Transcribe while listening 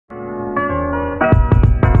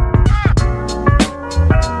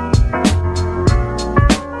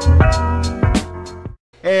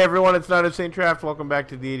Hey everyone, it's Knight of St. Traft. Welcome back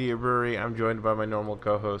to the Idiot Brewery. I'm joined by my normal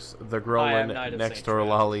co-hosts, the Grolin, Next Door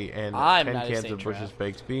Lolly, and 10 cans of Bush's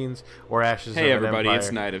Baked Beans, or Ashes of an Empire. Hey everybody,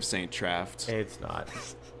 it's Knight of St. Traft. It's not.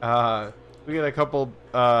 We got a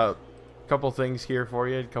couple things here for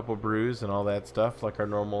you, a couple brews and all that stuff, like our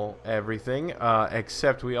normal everything,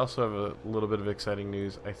 except we also have a little bit of exciting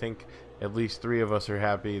news. I think at least 3 of us are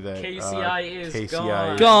happy that KCI is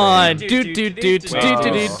gone. Gone. Which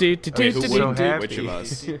of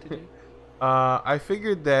us? I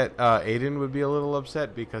figured that Aiden would be a little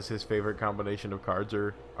upset because his favorite combination of cards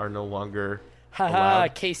are no longer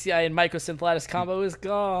allowed. KCI and Mycosynth Lattice combo is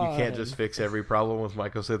gone. You can't just fix every problem with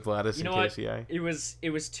Mycosynth Lattice and KCI.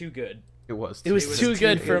 It was too good. It was too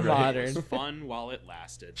good for Modern. It was fun while it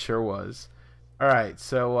lasted. Sure was. All right,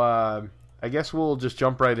 so I guess we'll just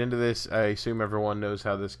jump right into this. I assume everyone knows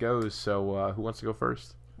how this goes, so who wants to go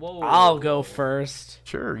first? Whoa. I'll go first.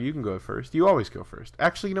 Sure, you can go first. You always go first.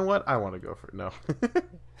 Actually, you know what? I want to go first. No.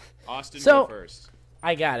 Austin, go first.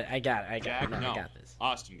 I got it. Jack, No, no. I got this.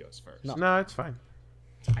 Austin goes first. No, it's fine.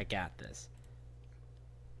 I got this.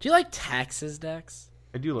 Do you like Taxes decks?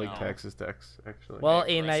 I do like Texas decks, actually. Well,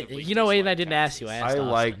 Aiden, I didn't ask you. I asked Austin.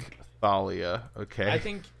 like Thalia. Okay. I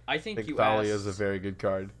think you Thalia asked. is a very good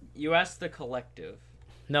card. You asked the collective.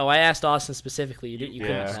 No, I asked Austin specifically. You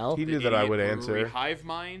couldn't tell. He knew that I would answer. Hive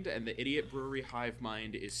Mind and the Idiot Brewery Hive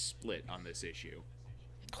Mind is split on this issue.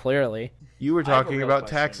 Clearly. You were I have a talking real about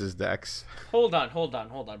question. Taxes decks. Hold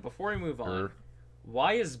on. Before we move on,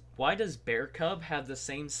 why does Bear Cub have the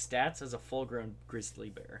same stats as a full-grown grizzly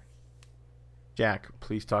bear? Jack,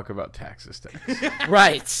 please talk about Taxes decks.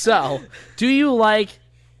 Right. So, do you like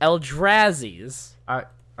Eldrazi's? I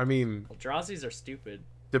mean, Eldrazi's are stupid.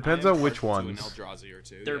 depends on which ones. Eldrazi or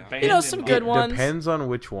two, They're yeah. banned. Some in good Modern. ones. Depends on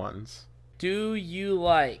which ones. Do you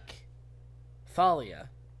like Thalia?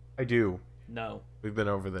 I do. No. We've been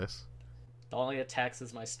over this. Thalia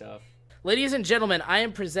taxes my stuff. Ladies and gentlemen, I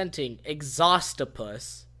am presenting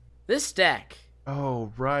Exhaustopus. This deck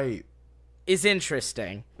Oh, right. is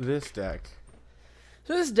interesting. This deck.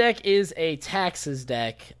 So this deck is a Taxes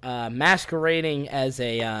deck, masquerading as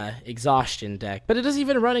a Exhaustion deck, but it doesn't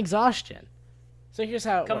even run Exhaustion. So here's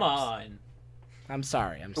how it Come works. on. I'm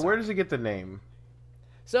sorry. So where does it get the name?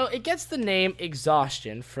 So it gets the name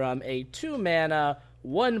Exhaustion from a 2-mana,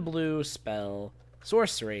 1-blue spell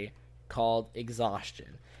sorcery called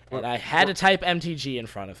Exhaustion. And I had to type MTG in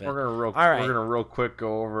front of it. We're gonna real quick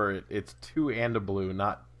go over it. It's 2 and a blue,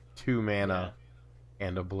 not 2 mana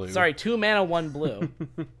and a blue. Sorry, 2 mana, 1 blue.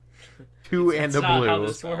 2 and a That's not blue. how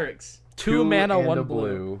this works. 2 mana, and 1 a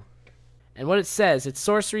blue. And what it says, it's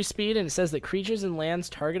sorcery speed, and it says that creatures and lands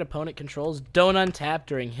target opponent controls don't untap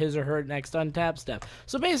during his or her next untap step.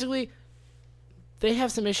 So basically, they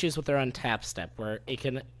have some issues with their untap step, where it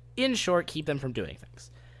can, in short, keep them from doing things.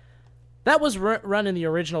 That was run in the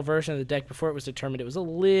original version of the deck before it was determined it was a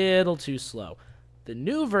little too slow. The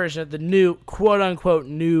new version, the new, quote-unquote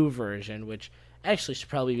new version, which actually should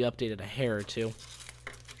probably be updated a hair or two,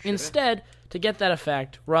 instead, to get that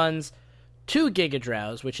effect, runs 2 Giga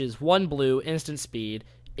Drows, which is 1 blue, instant speed.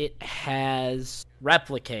 It has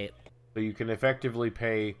Replicate. So you can effectively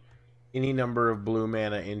pay any number of blue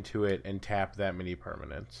mana into it and tap that many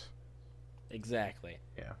permanents. Exactly.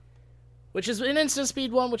 Yeah. Which is an instant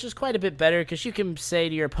speed one, which is quite a bit better, because you can say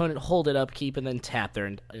to your opponent, hold it upkeep, and then tap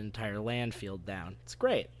their entire land field down. It's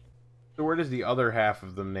great. So where does the other half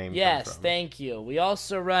of the name come Yes, from? thank you. We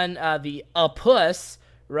also run the Apus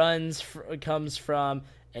comes from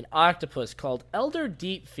an octopus called Elder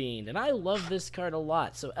Deep Fiend, and I love this card a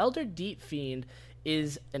lot. So Elder Deep Fiend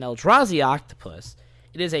is an Eldrazi octopus.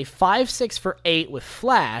 It is a 5/6 for 8 with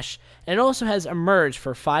flash, and it also has Emerge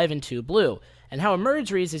for 5 and 2 blue. And how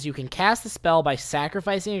Emerge reads is you can cast the spell by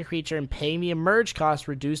sacrificing a creature and paying the Emerge cost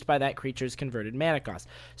reduced by that creature's converted mana cost.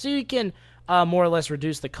 So you can more or less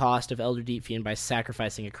reduce the cost of Elder Deep Fiend by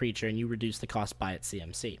sacrificing a creature, and you reduce the cost by its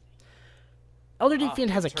CMC. Elder Deep Fiend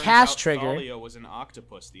has a cast trigger. Thalia was an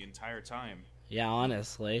octopus the entire time. Yeah,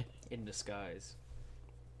 honestly. In disguise.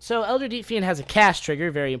 So Elder Deep Fiend has a cast trigger,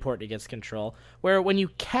 very important against control, where when you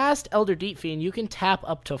cast Elder Deep Fiend, you can tap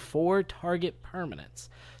up to 4 target permanents.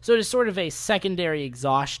 So it is sort of a secondary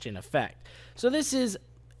exhaustion effect. So this is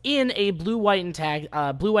in a blue-white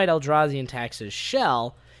Eldrazi and Taxes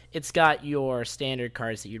shell. It's got your standard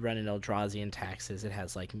cards that you'd run in Eldrazi and Taxes. It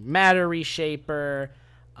has like Matter Reshaper.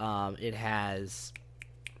 It has,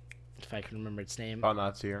 if I can remember its name, Thought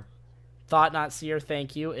Not Seer,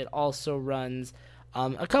 thank you. It also runs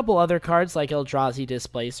a couple other cards like Eldrazi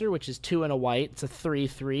Displacer, which is 2 and a white. It's a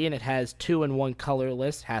 3/3, and it has 2 and 1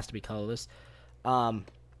 colorless. Has to be colorless.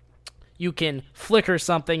 You can flicker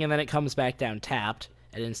something, and then it comes back down tapped.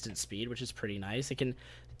 at instant speed, which is pretty nice. It can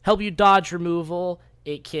help you dodge removal.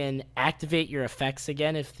 It can activate your effects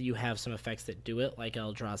again if you have some effects that do it, like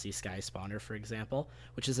Eldrazi Sky Spawner, for example,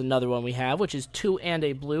 which is another one we have, which is 2 and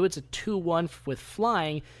a blue. It's a 2/1 with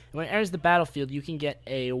flying, and when it enters the battlefield, you can get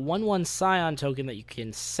a 1/1 Scion token that you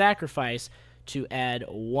can sacrifice to add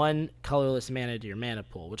 1 colorless mana to your mana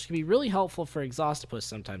pool, which can be really helpful for Exhaustopus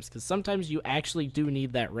sometimes, because sometimes you actually do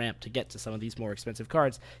need that ramp to get to some of these more expensive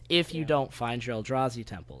cards if you don't find your Eldrazi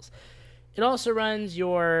temples. It also runs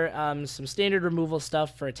your some standard removal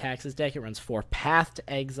stuff for a Taxes deck. It runs 4 Path to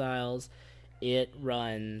Exiles. It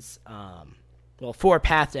runs 4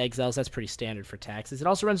 Path to Exiles. That's pretty standard for Taxes. It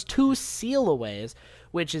also runs 2 Sealaways,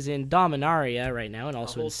 which is in Dominaria right now, and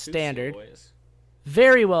also in Standard.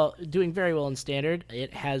 Doing very well in Standard.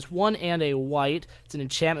 It has 1 and a white. It's an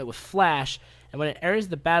enchantment with flash, and when it enters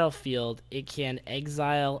the battlefield, it can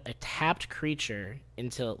exile a tapped creature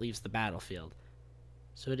until it leaves the battlefield.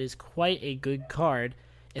 So it is quite a good card,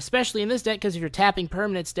 especially in this deck, because if you're tapping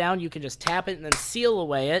permanents down, you can just tap it and then seal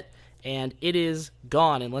away it, and it is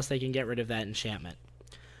gone unless they can get rid of that enchantment.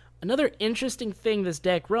 Another interesting thing this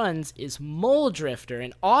deck runs is Mole Drifter,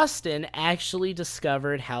 and Austin actually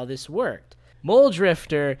discovered how this worked. Mole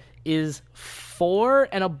Drifter is 4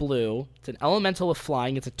 and a blue. It's an elemental with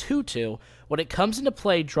flying. It's a 2/2. When it comes into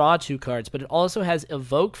play, draw 2 cards, but it also has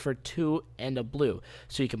Evoke for 2 and a blue.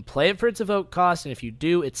 So you can play it for its Evoke cost, and if you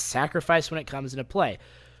do, it's sacrificed when it comes into play.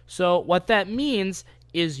 So what that means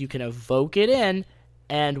is you can evoke it in,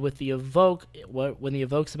 and with the Evoke, when the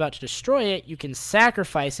Evoke's about to destroy it, you can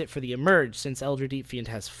sacrifice it for the Emerge, since Elder Deep Fiend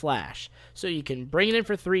has Flash. So you can bring it in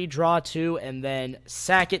for 3, draw 2, and then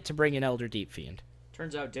sack it to bring in Elder Deep Fiend.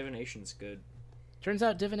 Turns out Divination's good. Turns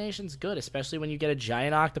out Divination's good, especially when you get a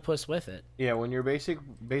giant octopus with it. Yeah, when you're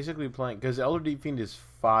basically playing, because Elder Deep Fiend is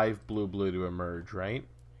 5 blue to emerge, right?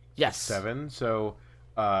 Yes. 7. So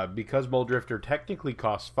because Mole Drifter technically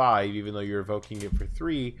costs 5, even though you're evoking it for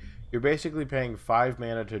 3, you're basically paying 5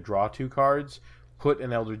 mana to draw 2 cards, put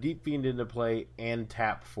an Elder Deep Fiend into play, and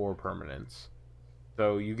tap 4 permanents.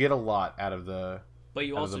 So you get a lot out of the. But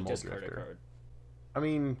you also discard a card. I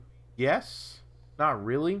mean, yes, not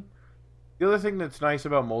really. The other thing that's nice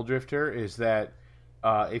about Mole Drifter is that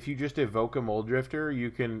if you just evoke a Mole Drifter, you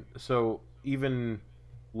can, so even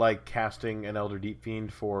like casting an Elder Deep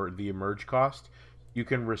Fiend for the emerge cost, you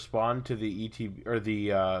can respond to the ETB or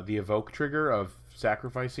the evoke trigger of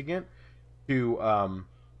sacrificing it to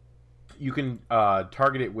you can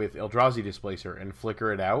target it with Eldrazi Displacer and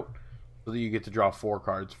flicker it out so that you get to draw 4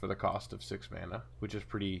 cards for the cost of 6 mana, which is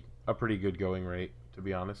a pretty good going rate, to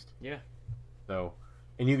be honest. Yeah. So.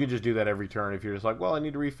 And you can just do that every turn if you're just like, well, I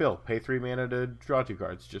need to refill. Pay 3 mana to draw 2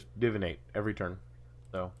 cards. Just divinate every turn.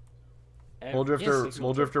 So, Mole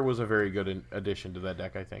Drifter was a very good addition to that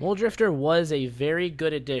deck, I think. Mole Drifter was a very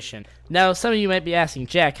good addition. Now, some of you might be asking,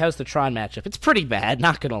 Jack, how's the Tron matchup? It's pretty bad,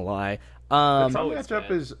 not going to lie. The Tron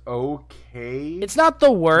matchup is okay. It's not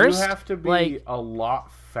the worst. You have to be a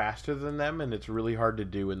lot faster than them, and it's really hard to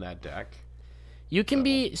do in that deck. You can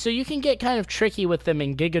you can get kind of tricky with them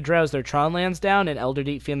and Giga Drowse their Tron lands down and Elder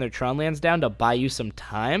Deep Fiend their Tron lands down to buy you some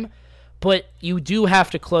time, but you do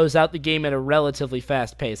have to close out the game at a relatively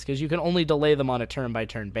fast pace because you can only delay them on a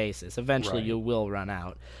turn-by-turn basis. Eventually, you will run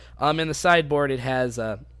out. In the sideboard, it has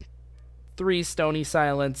 3 Stony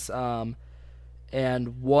Silence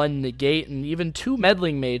and 1 Negate and even 2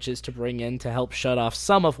 Meddling Mages to bring in to help shut off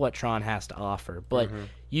some of what Tron has to offer, but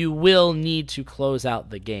you will need to close out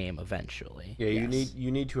the game eventually. Yeah,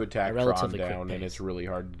 you need to attack Tron down, and it's really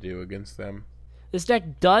hard to do against them. This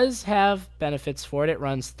deck does have benefits for it. It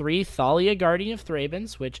runs 3 Thalia, Guardian of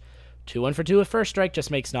Thrabins, which 2/1 for 2 with First Strike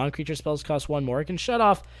just makes non-creature spells cost 1 more. It can shut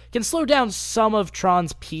off, can slow down some of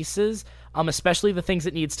Tron's pieces, especially the things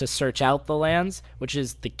it needs to search out the lands, which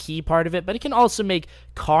is the key part of it. But it can also make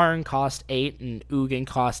Karn cost 8 and Ugin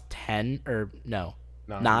cost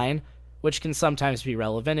 9, which can sometimes be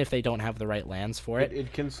relevant if they don't have the right lands for it.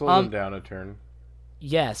 It can slow them down a turn.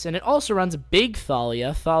 Yes, and it also runs Big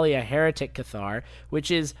Thalia Heretic Cathar, which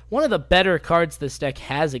is one of the better cards this deck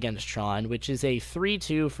has against Tron, which is a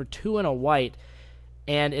 3/2 for 2 and a white,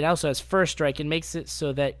 and it also has First Strike and makes it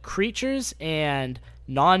so that creatures and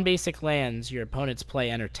non-basic lands your opponents play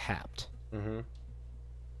enter tapped,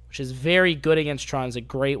 which is very good against Tron. It's a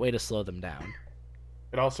great way to slow them down.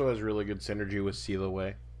 It also has really good synergy with Seal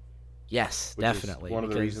Away. Yes, definitely. One of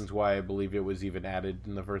the reasons why I believe it was even added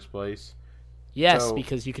in the first place. Yes,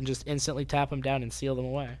 because you can just instantly tap them down and seal them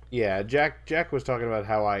away. Yeah, Jack was talking about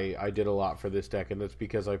how I did a lot for this deck, and that's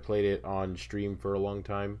because I played it on stream for a long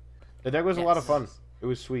time. The deck was a lot of fun. It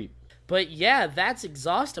was sweet. But yeah, that's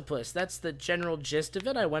Exhaustopus. That's the general gist of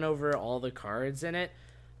it. I went over all the cards in it.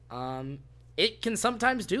 It can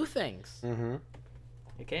sometimes do things. Mm-hmm.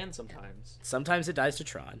 It can sometimes. Sometimes it dies to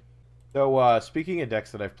Tron. So, speaking of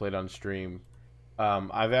decks that I've played on stream,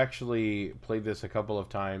 I've actually played this a couple of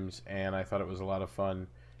times, and I thought it was a lot of fun.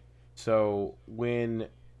 So, when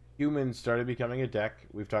humans started becoming a deck,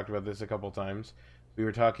 we've talked about this a couple times, we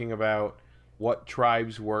were talking about what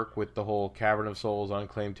tribes work with the whole Cavern of Souls,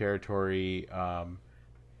 Unclaimed Territory,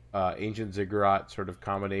 Ancient Ziggurat sort of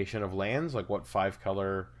combination of lands, like what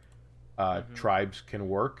 5-color tribes can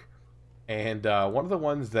work. And one of the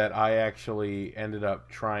ones that I actually ended up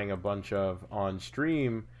trying a bunch of on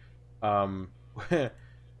stream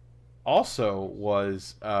also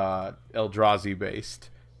was Eldrazi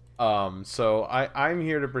based. So I'm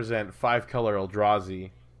here to present 5-color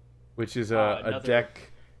Eldrazi, which is a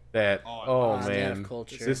deck that man,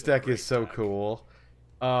 this deck is so cool.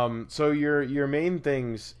 So your main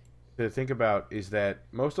things to think about is that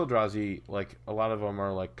most Eldrazi, like a lot of them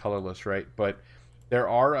are like colorless, right? But there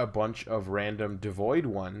are a bunch of random devoid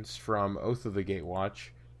ones from Oath of the Gatewatch,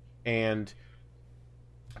 and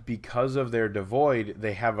because of their devoid,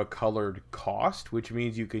 they have a colored cost, which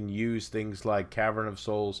means you can use things like Cavern of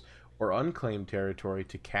Souls or Unclaimed Territory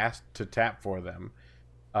to tap for them.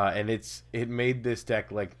 And it made this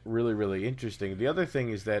deck like really, really interesting. The other thing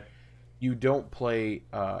is that you don't play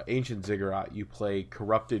Ancient Ziggurat, you play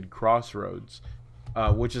Corrupted Crossroads,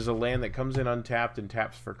 which is a land that comes in untapped and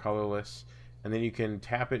taps for colorless, and then you can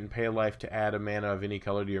tap it and pay a life to add a mana of any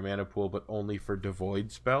color to your mana pool, but only for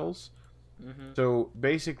devoid spells. Mm-hmm. So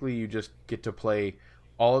basically you just get to play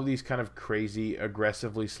all of these kind of crazy,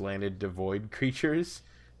 aggressively slanted devoid creatures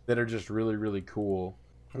that are just really, really cool.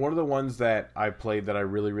 One of the ones that I played that I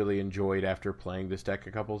really, really enjoyed after playing this deck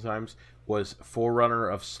a couple of times was Forerunner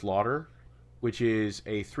of Slaughter, which is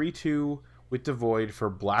a 3/2 with Devoid for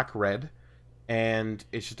black-red, and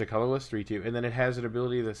it's just a colorless 3/2, and then it has an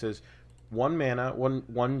ability that says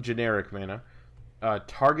one generic mana,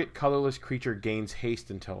 target colorless creature gains haste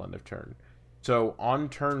until end of turn. So on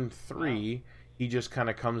turn 3, he just kind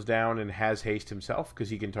of comes down and has haste himself because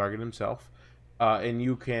he can target himself, and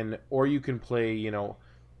you can play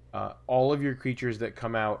all of your creatures that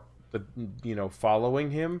come out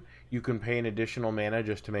following him. You can pay an additional mana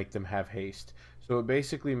just to make them have haste. So it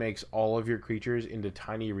basically makes all of your creatures into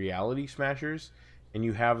tiny reality smashers, and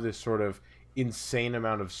you have this sort of insane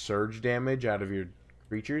amount of surge damage out of your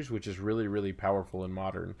creatures, which is really, really powerful in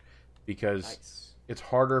Modern, because it's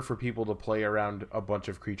harder for people to play around a bunch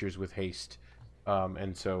of creatures with haste,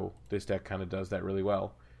 and so this deck kind of does that really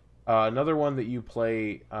well. Another one that you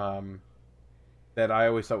play that I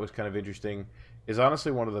always thought was kind of interesting is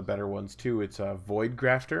honestly one of the better ones too. It's a Void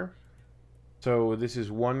Grafter. So this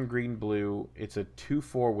is 1 green-blue. It's a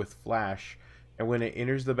 2/4 with flash, and when it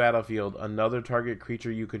enters the battlefield, another target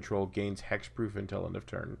creature you control gains hexproof until end of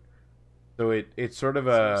turn. So it's sort of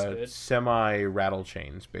a semi-rattle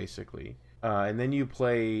chains, basically. And then you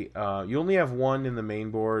play... you only have 1 in the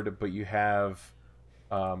main board, but you have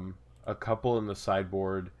a couple in the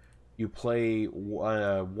sideboard. You play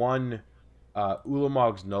one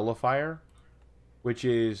Ulamog's Nullifier, which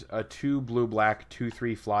is a 2 blue-black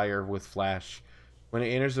 2/3 flyer with flash. When it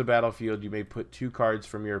enters the battlefield, you may put 2 cards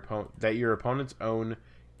from your opponents own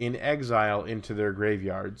in exile into their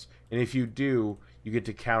graveyards, and if you do, you get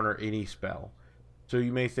to counter any spell. So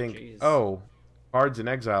you may think, oh, cards in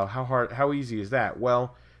exile, how easy is that?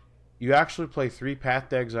 Well, you actually play 3 Path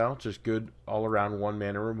to Exile, just good all around 1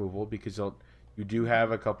 mana removal, because you do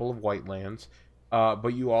have a couple of white lands,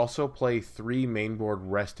 but you also play 3 mainboard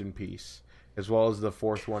Rest in Peace, as well as the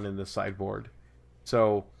 4th one in the sideboard.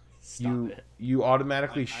 So you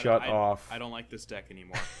automatically shut off... I don't like this deck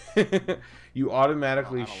anymore. You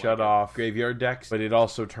automatically shut off graveyard decks, but it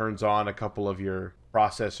also turns on a couple of your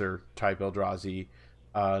processor-type Eldrazi,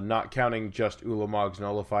 not counting just Ulamog's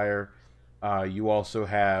Nullifier. You also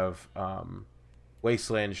have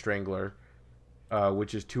Wasteland Strangler,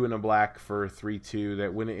 which is 2 and a black for 3/2,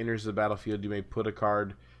 that when it enters the battlefield, you may put a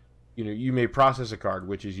card... you may process a card,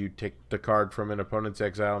 which is you take the card from an opponent's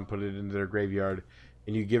exile and put it into their graveyard,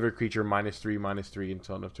 and you give a creature -3/-3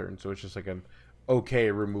 until end of turn. So it's just like an okay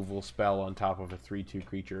removal spell on top of a 3/2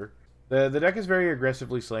 creature. The deck is very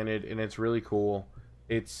aggressively slanted, and it's really cool.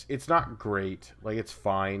 It's not great. Like, it's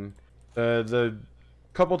fine. The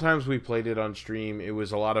couple times we played it on stream, it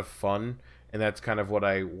was a lot of fun, and that's kind of what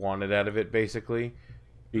I wanted out of it, basically.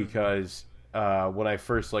 Because... when I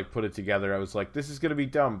first put it together, I was like, this is gonna be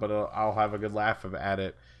dumb, but I'll have a good laugh at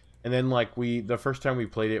it. And then the first time we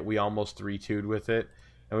played it, we almost 3-2'd with it,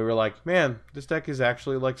 and we were like, man, this deck is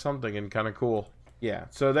actually something and kind of cool. Yeah,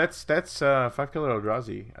 so that's 5-color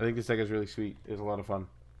Eldrazi. I think this deck is really sweet. It's a lot of fun.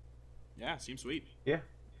 Yeah, seems sweet. Yeah.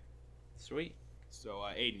 Sweet. So,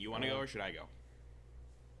 Aiden, you want to go or should I go?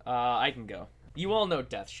 I can go. You all know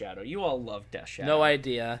Death Shadow. You all love Death Shadow. No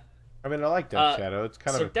idea. I mean, I like Death Shadow. It's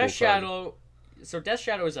kind of a cool Death card. Shadow. So Death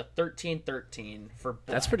Shadow is a 13/13 for black.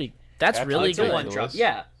 That's pretty. That's really It's a good. one drop.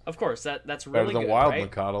 Yeah, of course. That's Better really than good, Wild right?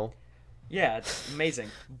 Mikado. Yeah, it's amazing.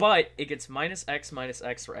 But it gets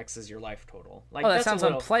 -X for X is your life total. Like, Oh, that that's sounds a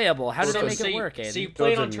little... unplayable. How did So- they make so it you- work, so Aiden? you So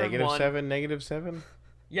played it's a on turn negative 1. seven, -7?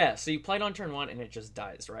 Yeah, so you played on turn 1 and it just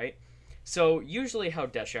dies, right? So usually how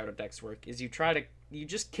Death Shadow decks work is you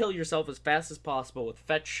just kill yourself as fast as possible with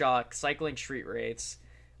Fetch Shock, cycling Street Wraiths,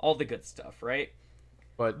 all the good stuff, right?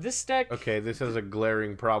 But This deck... okay, this has a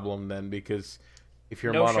glaring problem then, because if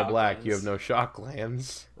you're No mono shock black, you lands. have no shock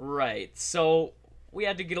lands. Right. So we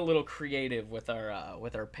had to get a little creative with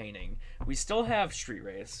our painting. We still have Street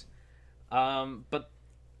Wraiths, but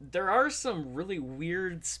there are some really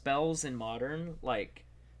weird spells in Modern, like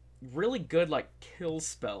really good like kill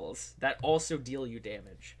spells that also deal you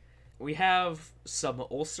damage. We have some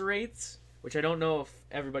Ulcerates, which I don't know if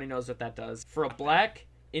everybody knows what that does. For a black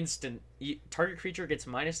instant, target creature gets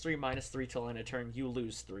 -3/-3 till end of turn. You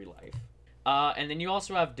lose 3 life. And then you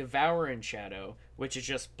also have Devour in Shadow, which is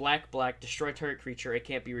just black, destroy target creature, it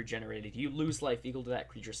can't be regenerated. You lose life equal to that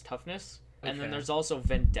creature's toughness. And then Okay. there's also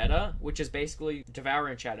Vendetta, which is basically Devour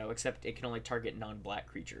in Shadow, except it can only target non-black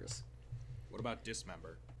creatures. What about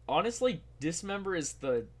Dismember? Honestly, Dismember is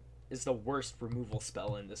the worst removal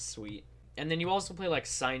spell in this suite. And then you also play like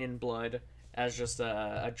Sign in Blood as just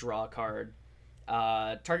a draw card.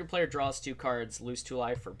 Target player draws 2 cards, lose 2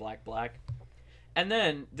 life for black. And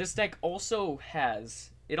then this deck also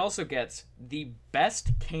gets the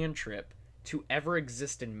best cantrip to ever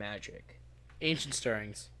exist in Magic. Ancient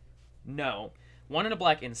Stirrings. No. 1 in a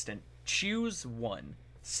black instant. Choose 1.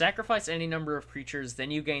 Sacrifice any number of creatures,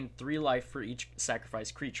 then you gain 3 life for each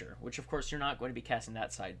sacrificed creature, which of course you're not going to be casting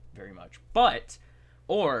that side very much.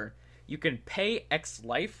 Or you can pay X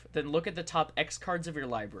life, then look at the top X cards of your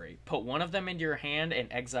library, put 1 of them into your hand,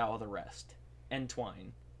 and exile the rest.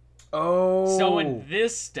 Entwine. Oh. So in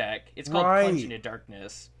this deck, it's called right. Plunge into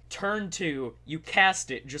Darkness. Turn 2, you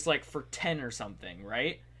cast it just like for 10 or something,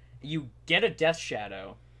 right? You get a Death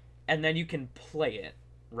Shadow, and then you can play it,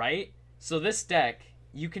 right? So this deck,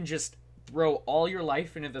 you can just throw all your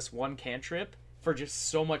life into this one cantrip for just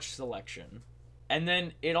so much selection. And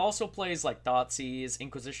then it also plays like Thoughtseize,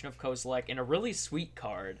 Inquisition of Kozilek, and a really sweet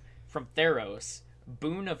card from Theros,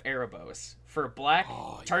 Boon of Erebos. For black,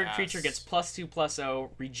 target creature gets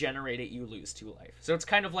 +2/+0, regenerate it, you lose 2 life. So it's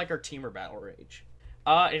kind of like our Teamer Battle Rage.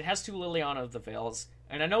 It has 2 Liliana of the Veils,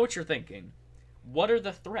 and I know what you're thinking. What are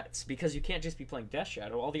the threats? Because you can't just be playing Death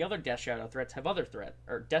Shadow. All the other Death Shadow threats have other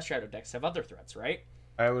Death Shadow decks have other threats, right?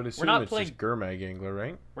 I would assume not it's playing- just Gurmag Angler,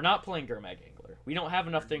 right? We're not playing Gurmag Angler. We don't have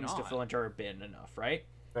enough things to not. fill into our bin enough, right?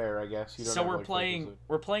 Fair, I guess. You don't So have, we're like, playing focus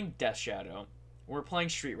we're playing Death Shadow. We're playing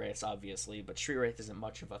Street Wraiths, obviously, but Street Wraith isn't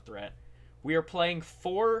much of a threat. We are playing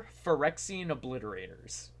 4 Phyrexian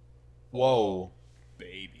Obliterators. Whoa.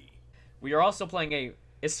 Baby. We are also playing a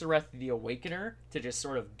Isareth the Awakener to just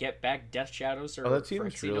sort of get back Death Shadows or Oh, that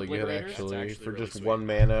seems Phyrexian really good, Obliterators. actually. That's For really just sweet. 1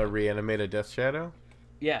 mana, reanimate a Death Shadow?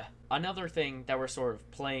 Yeah. Another thing that we're sort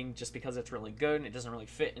of playing just because it's really good and it doesn't really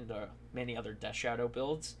fit into many other Death Shadow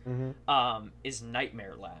builds is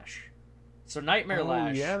Nightmare Lash. So Nightmare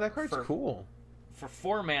Lash... yeah, that card's for, cool. For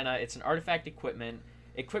 4 mana, it's an artifact equipment.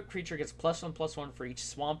 Equipped creature gets +1/+1 for each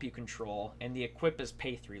swamp you control, and the equip is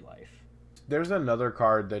pay 3 life. There's another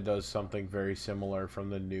card that does something very similar from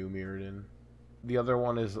the new Mirrodin. The other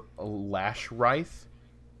one is a Lash Wraith,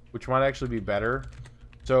 which might actually be better.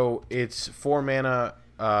 So it's 4 mana,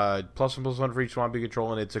 +1/+1 for each swamp you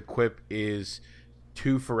control, and its equip is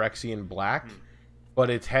 2 Phyrexian black, but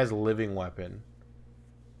it has Living Weapon.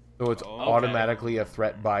 So it's automatically a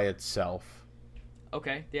threat by itself.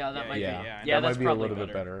 Okay, yeah, that might be. yeah, Yeah, that that's might be a probably little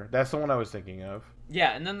bit better. That's the one I was thinking of.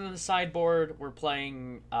 Yeah, and then on the sideboard, we're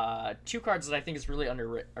playing 2 cards that I think is really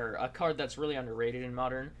or a card that's really underrated in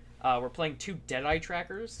Modern. We're playing 2 Deadeye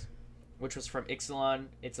Trackers, which was from Ixalan.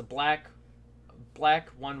 It's a black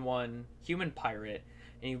 1/1 human pirate,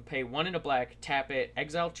 and you pay 1 in a black, tap it,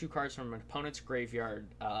 exile 2 cards from an opponent's graveyard.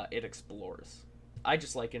 It explores. I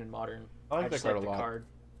just like it in Modern. I like that just card like a the lot. card.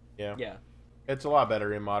 Yeah. Yeah. It's a lot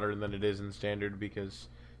better in Modern than it is in Standard because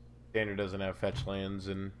Standard doesn't have fetch lands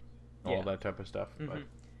and all that type of stuff. But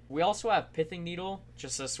We also have Pithing Needle,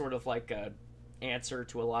 just as sort of like a answer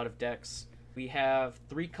to a lot of decks. We have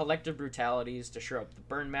 3 Collective Brutalities to shore up the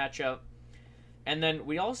burn matchup. And then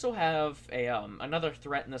we also have a another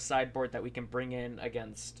threat in the sideboard that we can bring in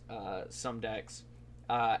against some decks.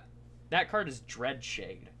 That card is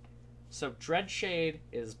Dreadshade. So Dreadshade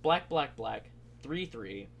is black, black, black,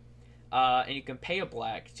 3/3, and you can pay a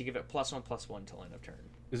black to give it +1/+1 till end of turn.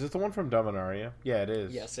 Is this the one from Dominaria? Yeah, it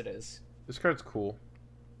is. Yes, it is. This card's cool.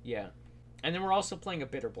 Yeah, and then we're also playing a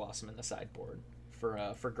Bitter Blossom in the sideboard for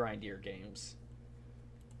grindier games.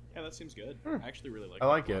 Yeah, that seems good. I actually really like. I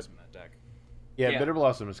like Bitter it. Blossom in that deck. Yeah, Yeah. Bitter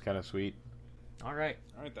Blossom is kind of sweet. All right,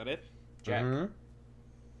 All right, that it. Jack. Mhm.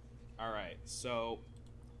 All right, so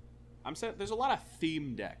I'm saying there's a lot of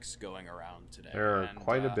theme decks going around today. There are and,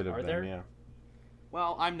 quite a bit of are them, there? yeah.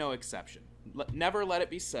 Well, I'm no exception. Never let it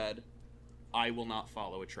be said, I will not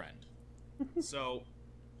follow a trend. So,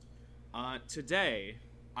 today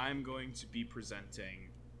I'm going to be presenting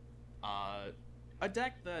a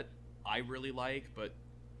deck that I really like, but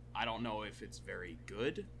I don't know if it's very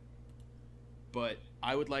good. But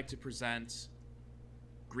I would like to present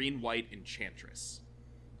Green-White Enchantress.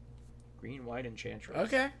 Green, white, Enchantress.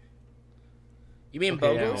 Okay. You mean Okay,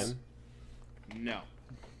 Bogles? Alan. No.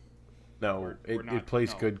 No, We're it not-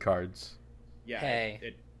 plays no. good cards. Yeah. Hey.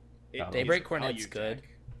 It Daybreak is a Cornet's value good. deck.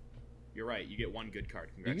 You're right. You get one good card.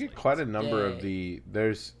 You Congratulations. get quite a number Yay. of the...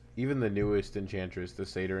 There's even the newest Enchantress, the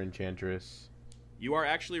Satyr Enchantress. You are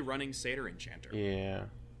actually running Satyr Enchanter. Yeah.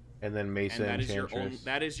 And then Mesa And Enchantress.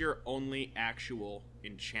 that is your only actual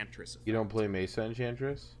Enchantress. You don't play Mesa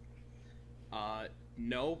Enchantress?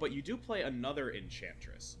 No, but you do play another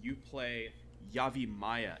Enchantress. You play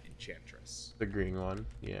Yavimaya Enchantress. The green one,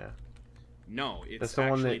 yeah. No, it's That's the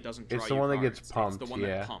one actually that- doesn't draw it's the you one that cards. gets pumped, It's the one yeah.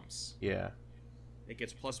 that pumps. Yeah. It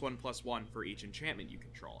gets +1/+1 for each enchantment you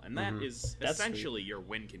control, and that Mhm. is That's essentially your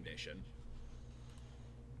win condition.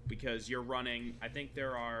 Because you're running, I think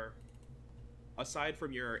there are, aside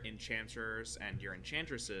from your enchanters and your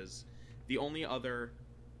enchantresses, the only other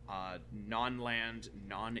non-land,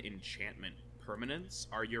 non-enchantment permanents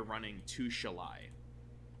are you're running 2 Shalai.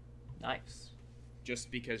 Nice.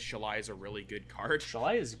 Just because Shalai is a really good card.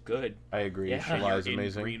 Shalai is good. I agree. Yeah. And Shalai you're is in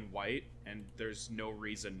amazing. green-white, and there's no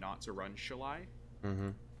reason not to run Shalai. Mm-hmm.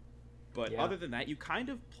 But Yeah. other than that, you kind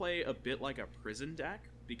of play a bit like a prison deck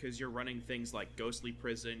because you're running things like Ghostly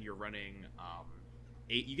Prison. You're running,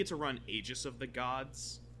 you get to run Aegis of the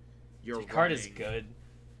Gods. Your The card is good.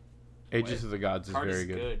 Aegis of the Gods is Card very is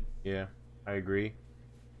good. Yeah, I agree.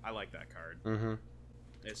 I like that card. Mm-hmm.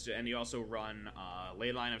 And you also run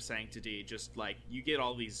Leyline of Sanctity. Just like you get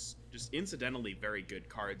all these just incidentally very good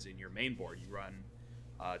cards in your main board. You run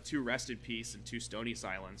 2 Rested Peace and 2 Stony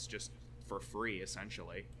Silence just for free,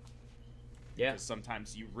 essentially. Yeah. Because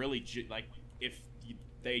sometimes you really like if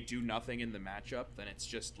they do nothing in the matchup, then it's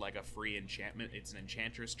just like a free enchantment. It's an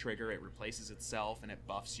Enchantress trigger. It replaces itself and it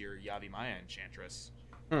buffs your Yavimaya Enchantress.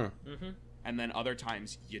 Mm-hmm. And then other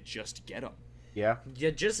times you just get them. Yeah.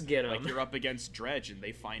 You just get them. Like you're up against Dredge and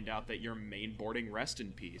they find out that you're main boarding Rest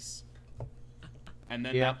in Peace. And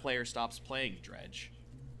then Yeah. that player stops playing Dredge.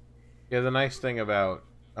 Yeah, the nice thing about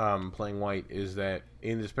playing white is that,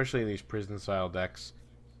 especially in these prison-style decks,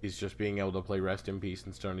 is just being able to play Rest in Peace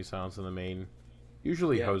and Stony Silence in the main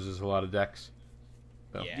usually Yeah. hoses a lot of decks.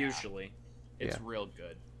 So, Yeah. Usually. It's Yeah. real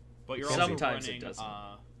good. But you're Sometimes also it running, doesn't.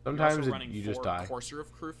 you're Sometimes also it- running you just 4 die. Courser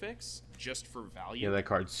of Crufix just for value. Yeah, that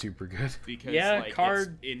card's super good. Because Yeah, like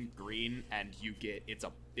card- it's in green and you get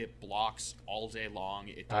it blocks all day long.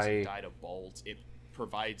 It doesn't die to bolt. It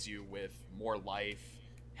provides you with more life.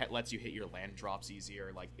 Lets you hit your land drops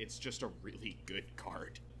easier. Like it's just a really good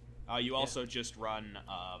card. You also just run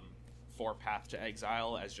 4 Path to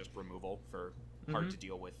Exile as just removal for hard to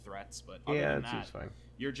deal with threats. But other Yeah, than that seems that, fine.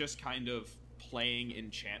 you're just kind of playing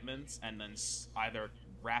enchantments and then either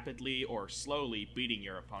rapidly or slowly beating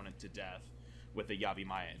your opponent to death with a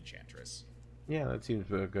Yavimaya Enchantress. Yeah, that seems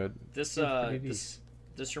good. This Seems pretty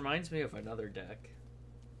this reminds me of another deck.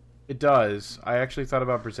 It does. I actually thought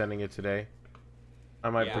about presenting it today. I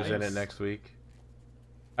might Yeah, present it it's- next week.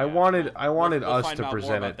 I Yeah, wanted we'll us find to out more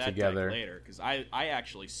present about it that deck together. later because I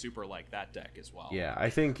actually super like that deck as well. Yeah, I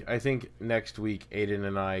think next week Aiden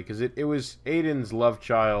and I, because it was Aiden's love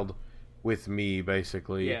child with me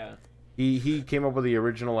basically. Yeah. He came up with the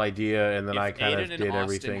original idea, and then If I kind Aiden of and did Austin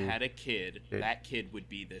everything. had a kid, that kid would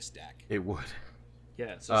be this deck. It would.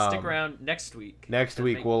 Yeah. So stick around next week. Next to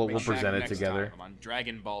week make- we'll make Come sure- back present it next together. time on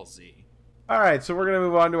Dragon Ball Z. All right, so we're gonna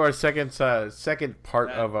move on to our second part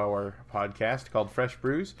That- of our podcast called Fresh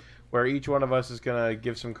Brews, where each one of us is gonna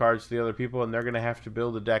give some cards to the other people, and they're gonna have to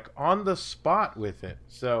build a deck on the spot with it.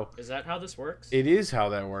 So Is that how this works? it is how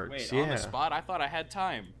that works. Wait, yeah. on the spot? I thought I had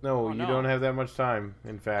time. No, Oh, you don't have that much time.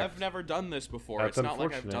 In fact, I've never done this before. That's It's not like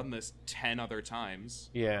I've unfortunate. done this 10 other times.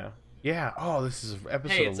 Yeah. Yeah. Oh, this is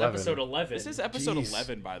episode Hey, it's 11. episode 11. This is episode Jeez.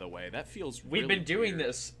 11, by the way. That feels We've really been doing weird.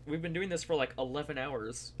 this. We've been doing this for like 11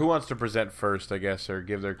 hours. Who wants to present first, I guess, or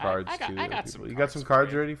give their cards I got to some people? You got cards some for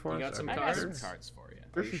cards you. ready for You us? got some I Okay, got cards? some cards for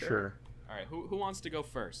you. Sure, sure? sure. All right, who wants to go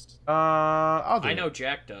first? I'll do I it. know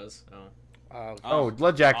Jack does. Oh. Oh,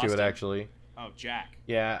 let Jack do it, Austin? actually. Oh, Jack.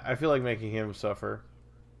 Yeah, I feel like making him suffer.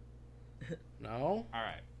 No? All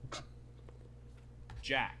right.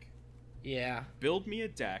 Jack, Yeah. build me a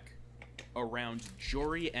deck around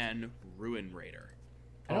Jory N. Ruin Raider.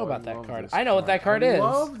 I know about that love card. this I know what that card is. I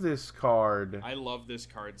love this card. I love this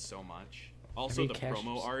card so much. Also, you the cashed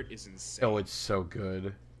promo this? art is insane. Oh, it's so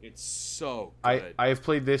good. It's so I good. have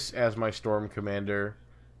played this as my Storm Commander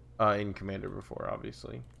in Commander before,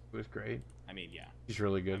 obviously. It was great. I mean, yeah. He's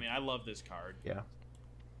really I good. mean, I love this card. Yeah.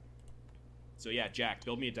 So yeah, Jack,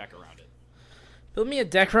 build me a deck around it. Build me a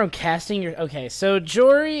deck around casting your... Okay, so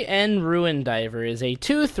Jory and Ruin Diver is a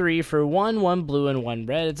 2/3 for 1 blue and 1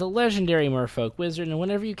 red. It's a legendary merfolk wizard, and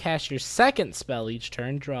whenever you cast your second spell each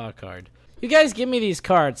turn, draw a card. You guys give me these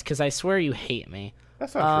cards, because I swear you hate me.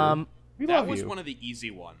 That's not true. We That love was you. one of the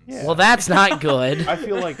easy ones. Yeah. Well, that's not good. I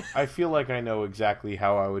feel like I know exactly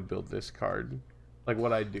how I would build this card. Like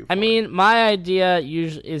what I'd do. I mean, my idea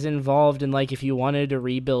usually is involved in, like, if you wanted to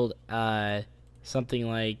rebuild something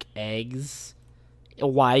like eggs...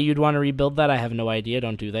 Why you'd want to rebuild that, I have no idea.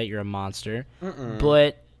 Don't do that. You're a monster.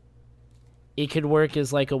 But it could work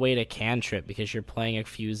as like a way to cantrip because you're playing a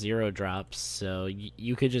few 0-drops. So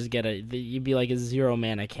you could just get you'd be like a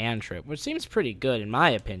 0-mana cantrip, which seems pretty good in my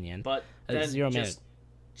opinion. But A then 0-mana.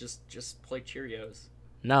 just play Cheerios.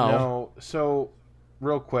 No. So,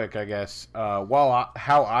 real quick, I guess.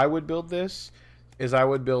 How I would build this is I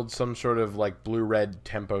would build some sort of like blue-red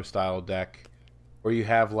tempo style deck where you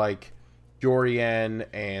have like Jorian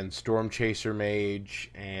and Storm Chaser Mage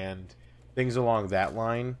and things along that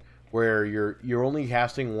line, where you're only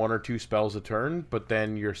casting 1 or 2 spells a turn, but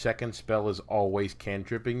then your second spell is always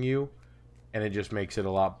cantripping you, and it just makes it a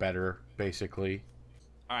lot better, basically.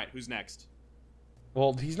 All right, who's next?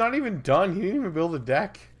 Well, he's not even done. He didn't even build a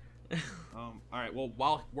deck. All right. Well,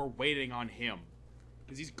 while we're waiting on him,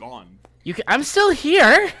 because he's gone. I'm still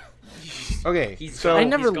here. Okay, He's I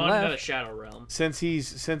never gone left. into the Shadow Realm. since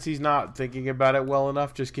he's not thinking about it well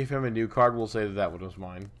enough, just give him a new card. We'll say that was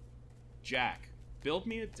mine. Jack, build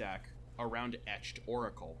me a deck around Etched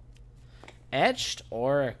Oracle. Etched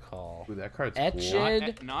Oracle. Ooh, that card's Etched.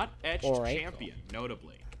 cool. Not Etched Oracle. Champion,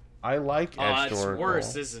 notably. I like Oh, Etched it's Oracle.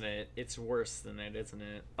 worse, isn't it? It's worse than it, isn't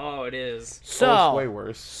it? Oh, it is. Oh, it's way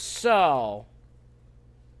worse. So,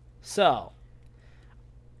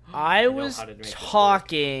 I know was how to make this work.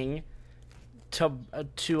 talking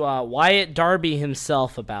to Wyatt Darby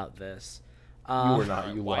himself about this. You were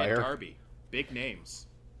not, you Wyatt liar. Darby. Big names.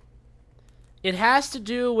 It has to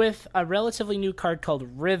do with a relatively new card called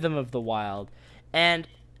Rhythm of the Wild, and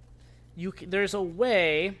there's a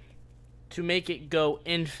way to make it go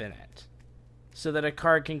infinite, so that a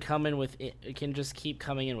card can come in with it can just keep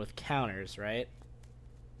coming in with counters, right?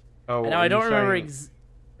 Oh, Now are I don't you remember. saying-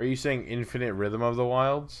 Are you saying Infinite Rhythm of the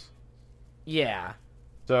Wilds? Yeah.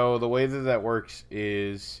 So the way that works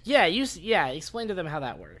is, Yeah, explain to them how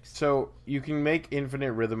that works. so you can make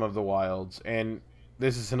Infinite Rhythm of the Wilds, and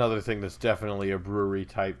this is another thing that's definitely a brewery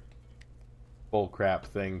type bullcrap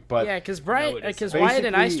thing. But Yeah, because No, it isn't. Wyatt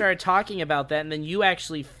and I Basically- started talking about that, and then you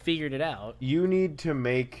actually figured it out. you need to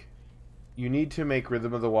make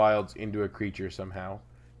Rhythm of the Wilds into a creature somehow.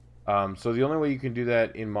 So the only way you can do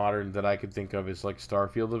that in Modern that I could think of is like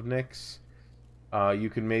Starfield of Nyx. You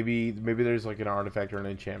can maybe there's like an artifact or an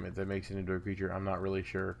enchantment that makes it into a creature. I'm not really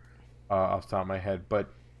sure off the top of my head, but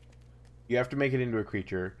you have to make it into a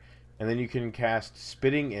creature, and then you can cast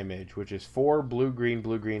Spitting Image, which is 4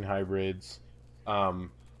 blue-green hybrids.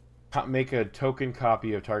 Make a token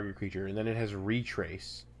copy of target creature, and then it has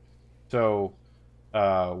Retrace. So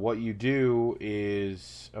what you do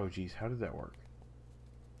is, oh geez, how did that work?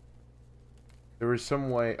 There was some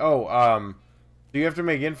way. So you have to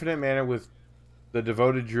make infinite mana with the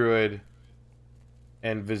Devoted Druid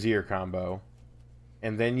and Vizier combo,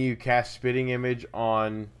 and then you cast Spitting Image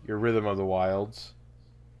on your Rhythm of the Wilds,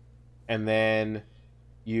 and then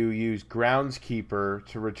you use Groundskeeper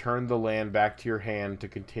to return the land back to your hand to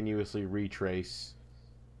continuously retrace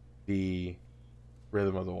the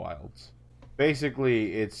Rhythm of the Wilds.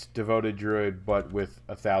 Basically, it's Devoted Druid, but with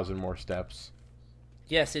 1,000 more steps.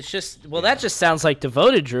 Yes, it's just that just sounds like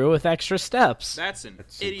Devoted Drew with extra steps. That's an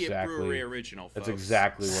That's idiot exactly- brewery original, folks. That's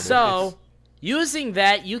exactly what it is. So, using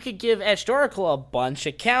that, you could give Etched Oracle a bunch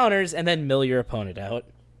of counters and then mill your opponent out.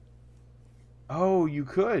 Oh, you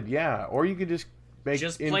could, yeah. Or you could just make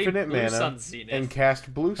Just play infinite Blue mana Sun Zenith. and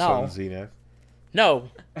cast Blue Sun Zenith. No,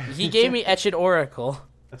 he gave me Etched Oracle.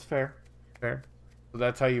 That's fair. Fair. So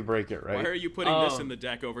that's how you break it, right? Why are you putting this in the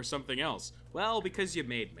deck over something else? Well, because you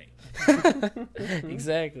made me.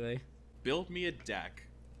 Exactly. Build me a deck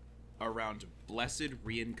around Blessed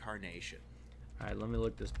Reincarnation. All right, let me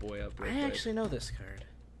look this boy up real I quick. actually know this card.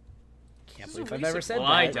 Can't This is believe a I've ever recent said one.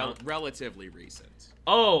 Well, I that. don't. Relatively recent.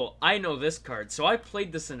 Oh, I know this card. So I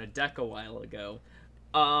played this in a deck a while ago.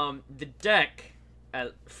 The deck,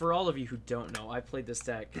 for all of you who don't know, I played this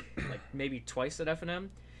deck like maybe twice at FNM.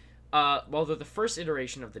 Well, the first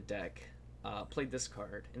iteration of the deck played this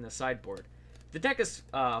card in the sideboard. The deck is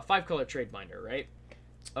 5-color Trade Binder, right?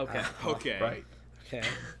 Okay. Okay. Right. Okay.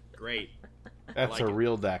 Great. That's like a it.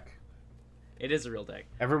 real deck. It is a real deck.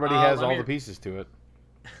 Everybody has let all me- the pieces to it.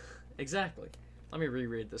 Exactly. Let me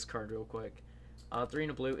reread this card real quick. 3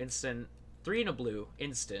 and a blue instant. 3 and a blue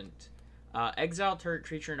instant. Exile target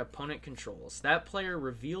creature an opponent controls. That player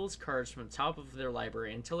reveals cards from the top of their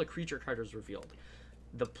library until a creature card is revealed.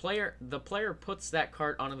 The player puts that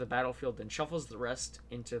card onto the battlefield, then shuffles the rest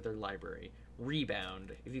into their library.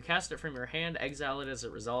 Rebound. If you cast it from your hand, exile it as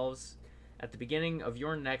it resolves. At the beginning of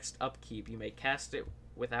your next upkeep, you may cast it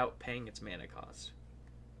without paying its mana cost.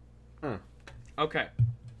 Okay.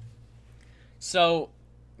 So,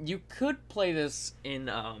 you could play this in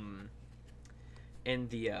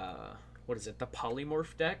the what is it? The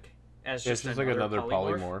polymorph deck as Yeah, it's just just like another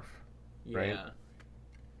polymorph. Yeah. right?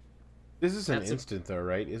 This is an That's a- instant, though,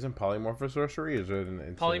 right? Isn't polymorph a sorcery? Or is it an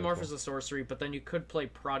instant? Polymorph is a sorcery, but then you could play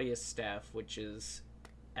Proteus Staff, which is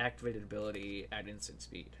activated ability at instant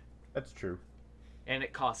speed, That's true. and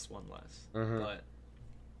it costs 1 less. Mhm. But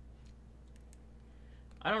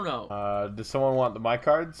I don't know. Does someone want my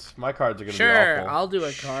cards? My cards are gonna be Sure, awful. I'll do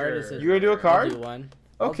a card. Sure. You gonna do a I'll card? do one.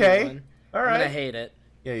 I'll do Okay. one. All I'm right. gonna hate it.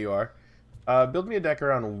 Yeah, you are. Build me a deck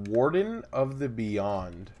around Warden of the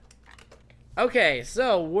Beyond. Okay,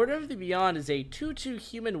 so Warden of the Beyond is a 2/2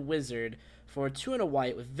 human wizard for 2 and a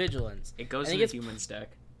white with vigilance. It goes and in it the gets- humans deck.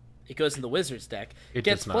 It goes in the wizard's deck. It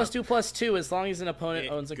Gets does plus not. 2/2 as long as an opponent It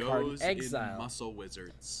owns a card in goes exile. in Muscle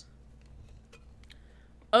Wizards.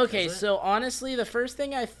 Okay, Does it? so honestly, the first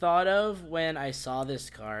thing I thought of when I saw this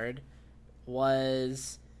card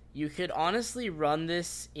was you could honestly run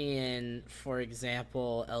this in, for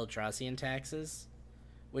example, Eldrazian Taxes,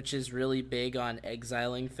 which is really big on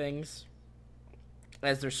exiling things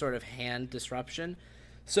as their sort of hand disruption.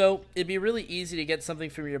 So it'd be really easy to get something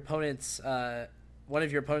from your opponent's, one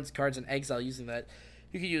of your opponent's cards in exile using that.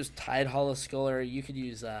 You could use Tide Hollow Sculler, you could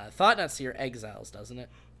use Thought Knot Seer exiles, doesn't it?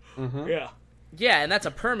 Yeah. Yeah, and that's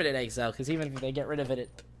a permanent exile, because even if they get rid of it,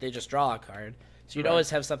 they just draw a card. So you'd always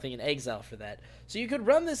have something in exile for that. So you could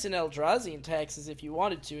run this in Eldrazian Taxes if you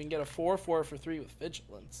wanted to, and get a 4/4 for 3 with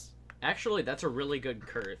Vigilance. Actually, that's a really good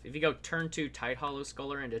curve. If you go turn 2 Tide Hollow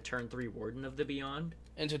Sculler into turn 3 Warden of the Beyond,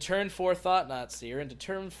 And to turn 4 Thought Knot Seer, and to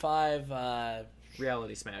turn 5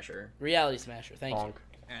 Reality Smasher. Reality Smasher. Thank you. Bonk.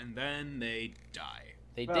 And then they die.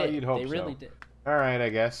 They Well, did. you'd hope They really so. did. All right, I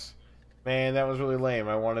guess. Man, that was really lame.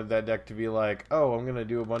 I wanted that deck to be like, oh, I'm gonna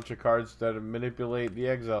do a bunch of cards that manipulate the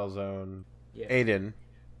exile zone. Yeah. Aiden,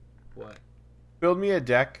 What? build me a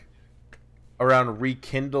deck around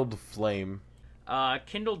Rekindled Flame.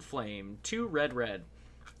 Kindled Flame, 2 red,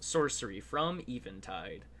 sorcery from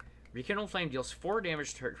Eventide. Rekindled Flame deals 4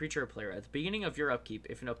 damage to a creature or player. At the beginning of your upkeep,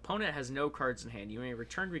 if an opponent has no cards in hand, you may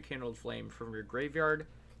return Rekindled Flame from your graveyard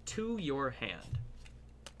to your hand.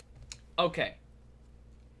 Okay.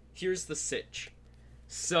 Here's the sitch.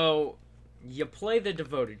 So, you play the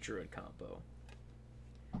Devoted Druid combo.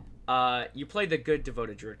 You play the good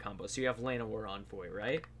Devoted Druid combo, so you have Lana War Envoy,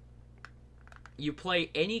 right? You play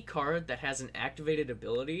any card that has an activated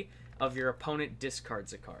ability of your opponent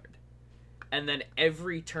discards a card. And then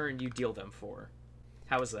every turn you deal them 4.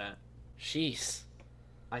 How is that? Jeez.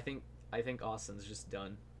 I think Austin's just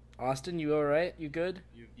done. Austin, you alright? You good?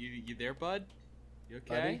 You there, bud? You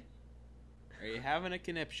okay? Buddy? Are you having a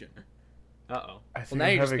conniption? Uh-oh. I think now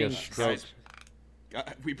I'm you're just having a being-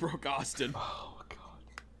 stroke. We broke Austin. Oh god.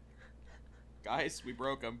 Guys, we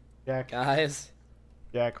broke him.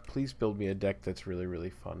 Jack, please build me a deck that's really, really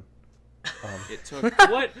fun. It took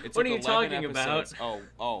What? It took What are you 11 talking episodes. about?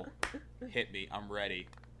 Oh, hit me. I'm ready.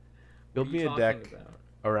 Build What are me you a deck talking about?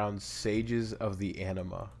 around Sages of the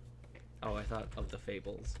Anima. Oh, I thought of the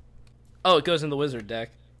Fables. Oh, it goes in the wizard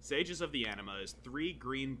deck. Sages of the Anima is 3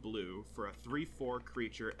 green blue for a 3/4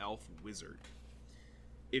 creature elf wizard.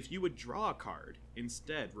 If you would draw a card,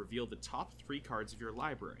 instead reveal the top 3 cards of your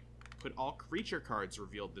library. Put all creature cards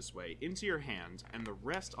revealed this way into your hand and the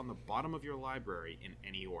rest on the bottom of your library in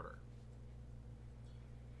any order.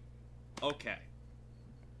 Okay.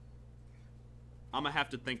 I'm gonna have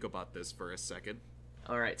to think about this for a second.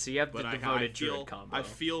 All right, so you have the But devoted druid combo. I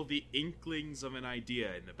feel the inklings of an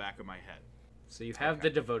idea in the back of my head. So you have the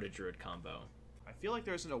devoted druid combo. I feel like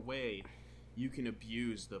there's a way you can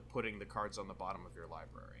abuse the putting the cards on the bottom of your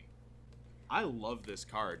library. I love this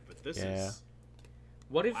card, but this is...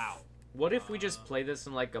 What if Wow. What if we just play this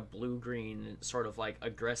in like a blue-green sort of like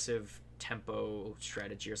aggressive tempo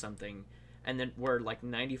strategy or something, and then where like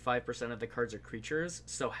 95% of the cards are creatures,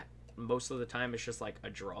 so most of the time it's just like a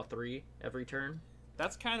draw 3 every turn?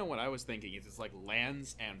 That's kind of what I was thinking. It's like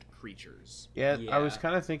lands and creatures. Yeah, I was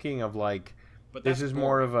kind of thinking of like, But this is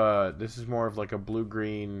more of like a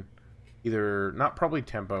blue-green, either not probably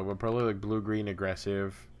tempo, but probably like blue-green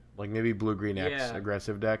aggressive, like maybe blue-green X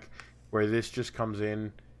aggressive deck, where this just comes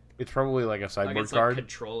in. It's probably like a sideboard card. Like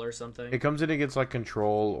control or something. It comes in against like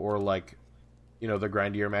control or like, the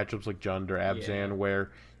grindier matchups like Jund or Abzan,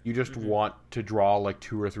 where you just want to draw like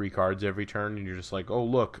 2 or 3 cards every turn, and you're just like, oh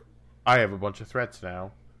look, I have a bunch of threats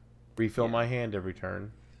now. Refill my hand every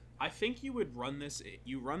turn. I think you would run this.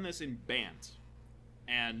 You run this in Bant,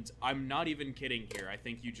 and I'm not even kidding here. I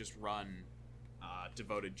think you just run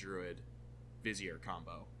Devoted Druid Vizier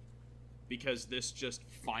combo, because this just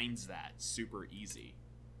finds that super easy.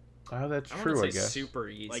 Oh, that's I true, I guess. Super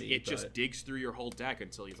easy. Like, it just digs through your whole deck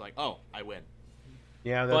until he's like, oh, I win.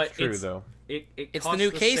 Yeah, that's true, though. It's the new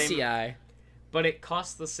KCI. But it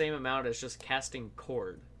costs the same amount as just casting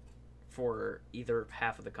Cord for either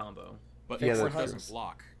half of the combo. But Yeah, Cord that's doesn't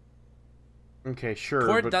block. Okay, sure,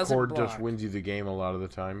 Cord but doesn't Cord block. just wins you the game a lot of the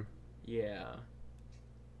time. Yeah.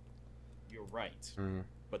 You're right. Mm.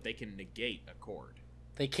 But they can negate a Cord.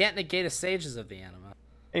 They can't negate a Sages of the Anima.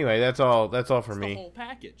 Anyway, that's all for It's me. the whole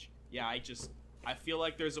package. Yeah, I feel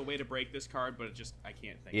like there's a way to break this card, but I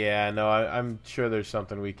can't think. Yeah, no, I'm sure there's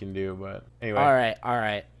something we can do, but anyway. All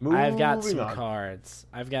right. I've got some Moving on. cards.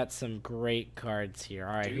 I've got some great cards here.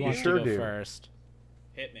 All right, Do who you? wants Sure to go do. first?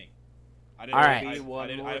 Hit me. All right. I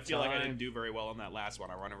feel like I didn't do very well on that last one.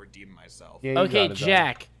 I want to redeem myself. Yeah, you Okay, got it, though.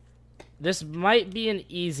 Jack. This might be an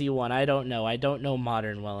easy one. I don't know. I don't know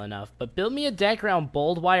Modern well enough. But build me a deck around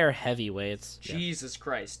Bold Wire Heavyweights. Jesus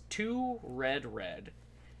Christ. 2 red,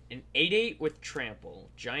 an 8/8 with Trample,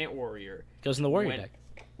 Giant Warrior. Goes in the Warrior deck.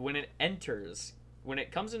 When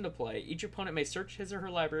it comes into play, each opponent may search his or her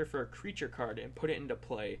library for a creature card and put it into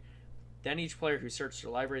play. Then each player who searched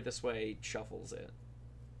their library this way shuffles it.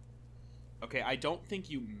 Okay, I don't think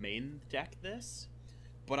you main deck this,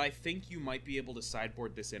 but I think you might be able to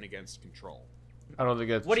sideboard this in against control. I don't think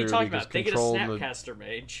that's What are true. you talking because about? They get a Control and Snapcaster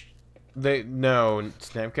Mage. No,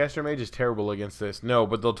 Snapcaster Mage is terrible against this. No,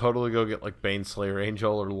 but they'll totally go get like Baneslayer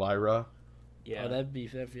Angel or Lyra. Yeah. Oh,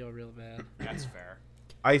 that'd feel real bad. That's fair.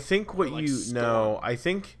 I think what like you Storm. no, I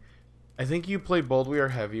think you play Bold Wire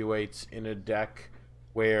Heavyweights in a deck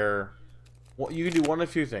where you can do one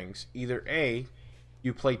of two things. Either A,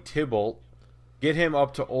 you play Tybalt, get him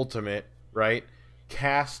up to ultimate, right?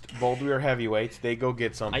 Cast Bold Wire Heavyweights, they go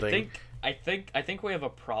get something. I think we have a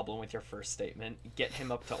problem with your first statement. Get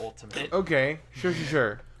him up to ultimate. Okay,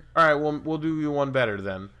 sure. All right, we'll do you one better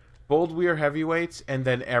then. Bold Wire Heavyweights, and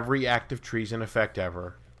then every active treason effect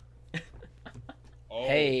ever. Oh,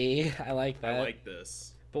 Hey, I like that. I like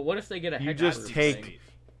this. But what if they get a You Hex just Root take thing?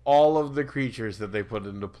 all of the creatures that they put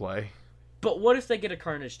into play. But what if they get a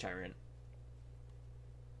Carnage Tyrant?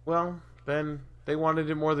 Well, then they wanted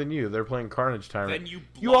it more than you. They're playing Carnage Tyrant. Then you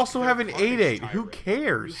You block also their have an Carnage 8/8. Who Tyrant.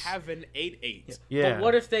 cares? You have an 8/8. Yeah. But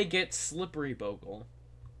what if they get Slippery Bogle?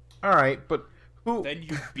 All right, but who? Then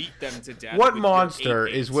you beat them to death. What with your monster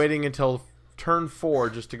 8/8. is waiting until turn 4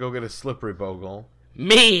 just to go get a Slippery Bogle?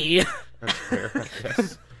 Me. That's fair, I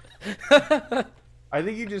guess. I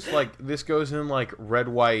think you just like this goes in like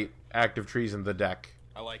red-white active trees in the deck.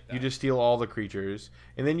 I like that. You just steal all the creatures,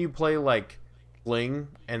 and then you play like Fling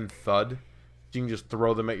and Thud. So you can just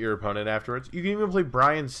throw them at your opponent afterwards. You can even play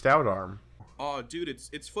Brian Stoutarm. Oh, dude,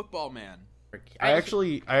 it's Football Man. I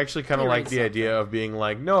actually kind of You're like right, the idea of being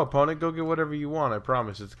like, no, opponent, go get whatever you want. I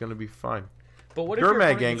promise, it's gonna be fine. But what if your Gurmag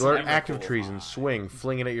opponent gets Angler, Emrakul? active treason, swing,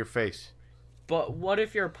 fling it at your face. But what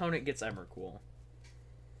if your opponent gets Emrakul?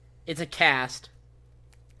 It's a cast.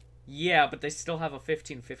 Yeah, but they still have a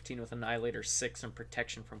 15/15 with Annihilator 6 and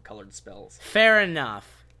protection from colored spells. Fair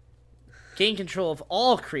enough. Gain control of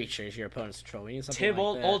all creatures your opponents control. We need something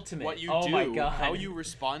Tybalt like that. Ultimate. What you oh do, my god. how you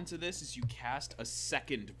respond to this is you cast a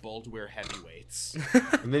second Boldware Heavyweights.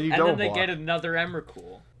 And then you and double then they block. get another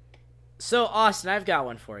Emrakul. So, Austin, I've got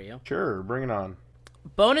one for you. Sure, bring it on.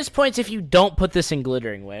 Bonus points if you don't put this in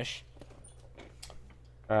Glittering Wish.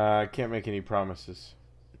 I can't make any promises.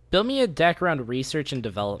 Build me a deck around research and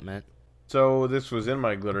development. So this was in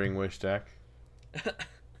my Glittering Wish deck.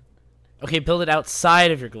 Okay, build it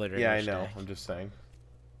outside of your glittering Yeah, I wish know. deck. I'm just saying.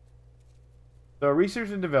 So research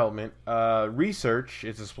and development. Research,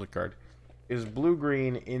 it's a split card, is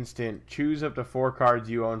blue-green instant. Choose up to 4 cards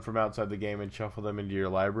you own from outside the game and shuffle them into your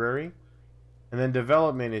library. And then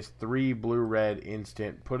development is 3 blue-red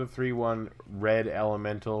instant. Put a 3/1 red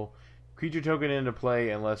elemental creature token into play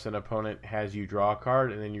unless an opponent has you draw a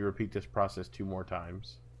card, and then you repeat this process 2 more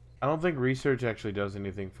times. I don't think research actually does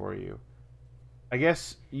anything for you. I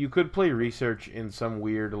guess you could play research in some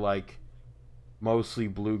weird, like, mostly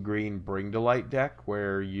blue-green Bring to Light deck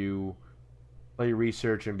where you play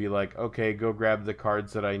research and be like, okay, go grab the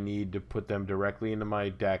cards that I need to put them directly into my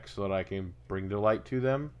deck so that I can bring to light to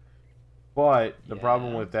them. But the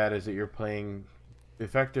problem with that is that you're playing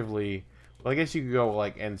effectively. Well, I guess you could go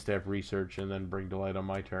like end step research and then bring to light on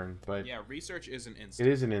my turn. But Yeah, research is an instant.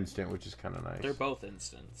 it is an instant, which is kind of nice. They're both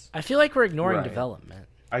instants. I feel like we're ignoring Right. development.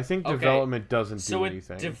 I think Okay, development doesn't So do with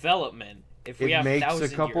anything. development, if It we have makes a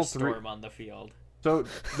 1,000 couple Year Storm on the field, So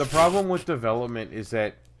the problem with development is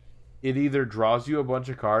that it either draws you a bunch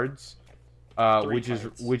of cards, Three which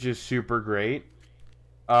cards. is super great,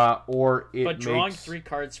 or it but drawing makes 3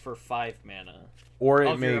 cards for 5 mana or it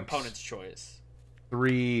of your makes opponent's choice.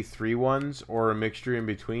 3/3/1s or a mixture in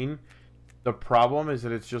between. The problem is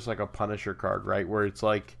that it's just like a Punisher card, right? Where it's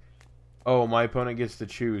like, oh, my opponent gets to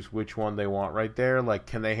choose which one they want right there. Like,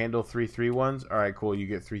 can they handle 3/3/1s? All right, cool. You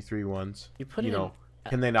get 3/3/1s. You put You it know, in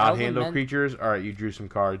can they not handle element- creatures? All right, you drew some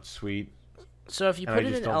cards. Sweet. So if you And I put it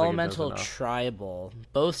just in don't think it does elemental enough. tribal,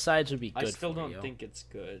 both sides would be good I still for don't you. think it's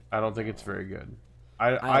good. I don't think it's very good.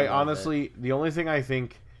 I love honestly, the only thing I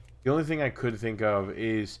could think of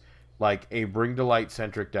is like a Bring to Light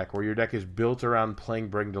centric deck where your deck is built around playing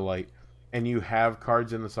Bring to Light, and you have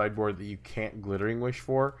cards in the sideboard that you can't Glittering Wish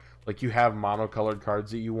for. Like you have monocolored cards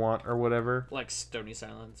that you want or whatever. Like Stony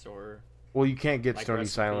Silence or... Well, you can't get Like Stony Rest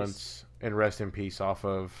in Silence and Rest in Peace off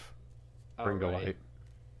of Bring to right. Light.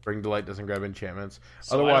 Bring to Light doesn't grab enchantments.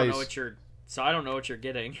 So Otherwise, I don't know what you're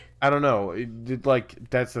getting. I don't know. Like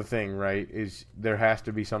that's the thing, right? Is there has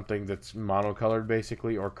to be something that's monocolored,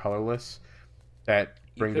 basically, or colorless that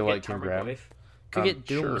Bring to Light can grab. Could get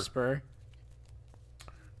Doom Sure. Whisper.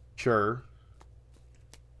 Sure.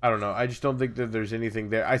 I don't know. I just don't think that there's anything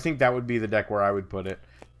there. I think that would be the deck where I would put it,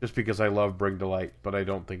 just because I love Bring to Light, but I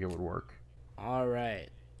don't think it would work. All right,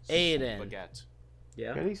 Aiden, Baguette.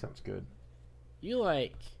 Yeah. Yeah, he sounds good. you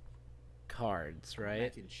like cards, right?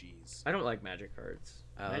 Mac and cheese. I don't like Magic cards.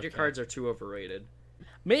 Oh, Magic okay. cards are too overrated.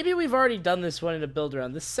 Maybe we've already done this one in a build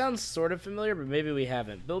around. This sounds sort of familiar, but maybe we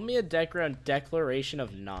haven't. Build me a deck around Declaration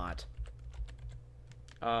of Not.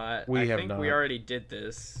 I have think not. we already did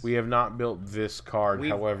this. We have not built this card,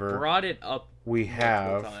 We've however. brought it up We multiple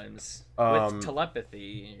have. times Um, with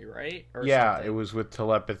telepathy, right? Or Yeah, something. it was with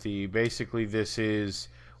telepathy. Basically, this is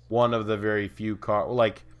one of the very few cards.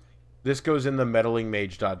 Like, this goes in the Meddling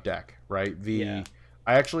Mage deck, right? Yeah.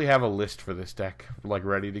 I actually have a list for this deck, like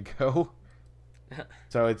ready to go.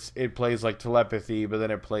 So it plays like telepathy, but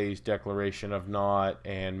then it plays Declaration of Not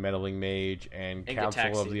and Meddling Mage and Council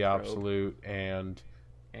of Gitaxian the Probe. Absolute, and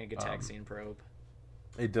And Gitaxian Probe.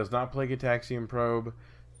 it does not play Gitaxian Probe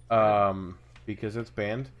because it's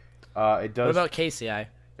banned. It does. What about KCI?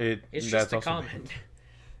 It's that's just a also common. banned.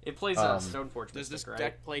 It plays Stoneforge Does this Mystic, right?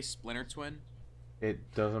 deck play Splinter Twin?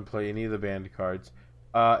 It doesn't play any of the banned cards.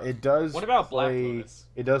 It does. What about Black play, Lotus?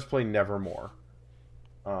 It does play Nevermore.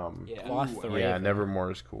 Yeah. Cloth the Yeah, Raven.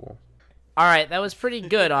 Nevermore is cool. All right, that was pretty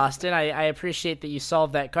good, Austin. I appreciate that you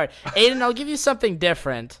solved that card. Aiden, I'll give you something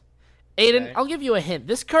different. Aiden, Okay. I'll give you a hint.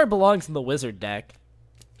 This card belongs in the Wizard deck,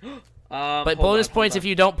 but Hold bonus on, points hold if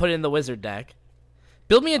you don't put it in the Wizard deck.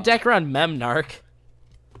 Build me a deck around Memnarch.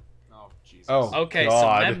 Oh, Jesus. Oh, on. Okay,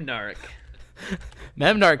 God. so Memnarch.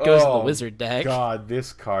 Memnarch goes in the Oh, Wizard deck. God,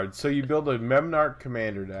 this card. So you build a Memnarch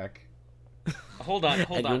commander deck. Hold on.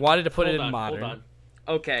 And you wanted to put it in Modern. Hold on.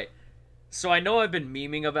 Okay, so I know I've been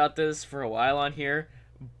memeing about this for a while on here,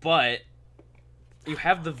 but you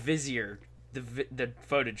have the Vizier, the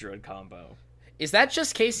Photodruid combo. Is that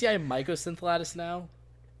just KCI Mycosynth Lattice now?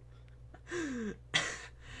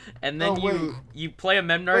 And then Oh, wait. you play a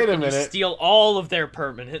Memnarch Wait a and you minute. steal all of their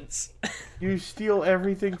permanents. You steal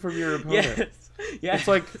everything from your opponent. yes. It's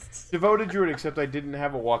like Devoted Druid, except I didn't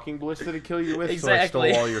have a Walking Ballista to kill you with, Exactly. so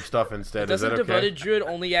I stole all your stuff instead. Is Doesn't that okay? Devoted Druid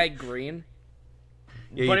only add green?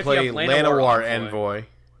 Yeah, But you if play you have Llanowar Llanowar Envoy. Envoy,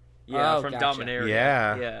 Yeah, Oh, from gotcha. Dominaria.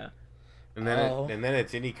 Yeah. Yeah. and then Oh. and then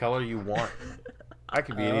it's any color you want. I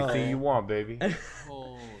could be anything you want, baby.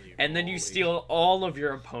 Holy And then you moly. steal all of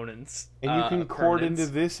your opponents. And you can cord permanents. into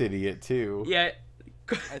this idiot too. Yeah.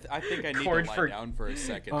 I think I need Chord to lie for- down for a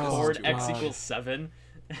second. Oh, This is Chord too X much. equals 7.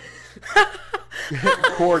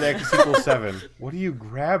 Chord X equals 7. What are you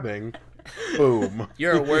grabbing? Boom.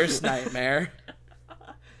 You're a worst nightmare.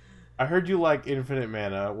 I heard you like infinite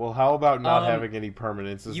mana. Well, how about not having any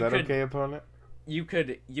permanents? Is that okay, opponent? You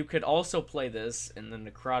could also play this in the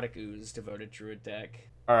Necrotic Ooze devoted druid deck.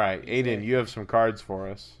 All right, Aiden, you have some cards for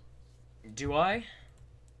us. Do I?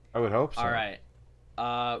 I would hope so. All right.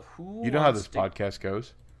 Who? You know how this podcast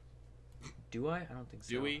goes. Do I? I don't think so.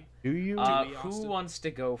 Do we? Do you? Who wants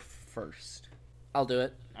to go first? I'll do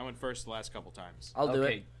it. I went first the last couple times. I'll do it.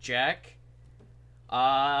 Okay, Jack.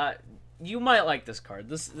 You might like this card.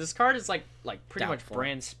 This card is like pretty Doubtful. much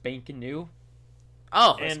brand spanking new.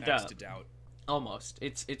 Oh, And X to doubt. almost.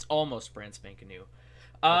 It's almost brand spanking new.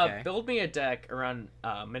 Okay. Build me a deck around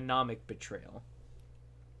Mnemonic Betrayal.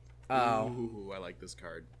 oh, Ooh, I like this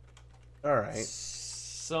card. All right.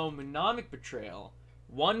 So Mnemonic Betrayal,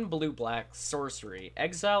 1 blue-black sorcery.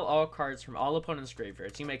 Exile all cards from all opponents'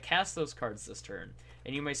 graveyards. You may cast those cards this turn,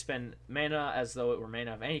 and you may spend mana as though it were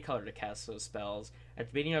mana of any color to cast those spells. At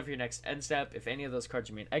the beginning of your next end step, if any of those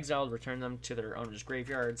cards remain exiled, return them to their owners'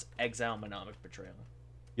 graveyards. Exile Mnemonic Betrayal.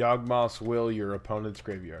 Yawgmoth's Will your opponent's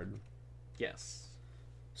graveyard. Yes.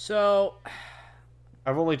 so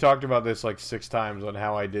I've only talked about this like 6 times on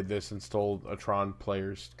how I did this and stole a Tron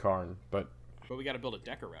player's Karn, but But we got to build a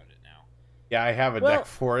deck around it now. yeah, I have a well, deck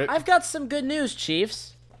for it. I've got some good news,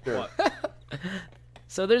 Chiefs. Sure. What?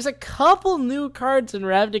 So there's a couple new cards in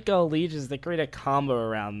Ravnica Allegiance that create a combo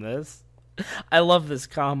around this. I love this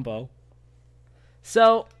combo.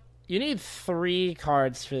 So you need 3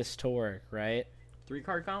 cards for this to work, right?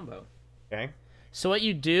 3-card combo. Okay. So what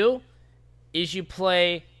you do is you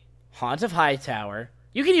play Haunt of Hightower.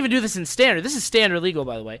 You can even do this in Standard. This is Standard legal,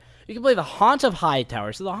 by the way. You can play the Haunt of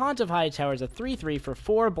Hightower. So the Haunt of Hightower is a 3/3 for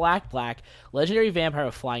 4 black, legendary vampire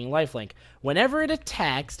with flying lifelink. Whenever it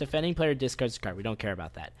attacks, defending player discards a card. We don't care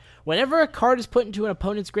about that. Whenever a card is put into an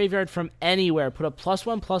opponent's graveyard from anywhere, put a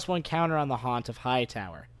 +1/+1 counter on the Haunt of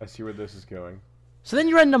Hightower. I see where this is going. So then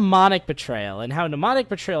you run Mnemonic Betrayal, and how Mnemonic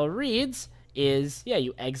Betrayal reads is, yeah,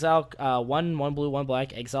 you exile 1 blue, 1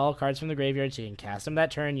 black, exile cards from the graveyard, so you can cast them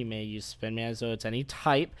that turn. You may use spend mana, so it's any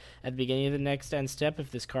type. At the beginning of the next end step,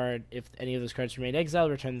 if any of those cards remain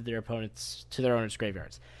exiled, return their opponents to their owners'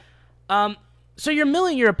 graveyards. So you're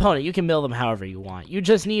milling your opponent. You can mill them however you want. You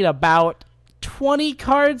just need about 20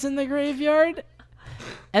 cards in the graveyard,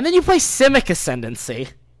 and then you play Simic Ascendancy.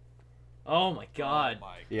 Oh my god. Oh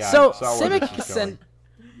my Yeah. So I saw where Simic this is going.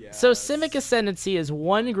 So Simic Ascendancy is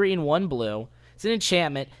 1 green, 1 blue. It's an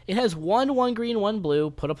enchantment. It has 1 green, 1 blue.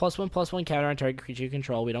 Put a +1/+1 counter on target creature you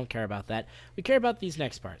control. We don't care about that. We care about these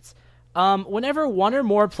next parts. Whenever 1 or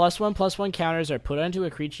more +1/+1 counters are put onto a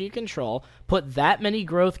creature you control, put that many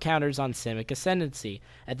growth counters on Simic Ascendancy.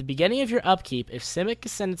 At the beginning of your upkeep, if Simic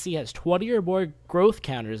Ascendancy has 20 or more growth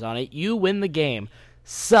counters on it, you win the game.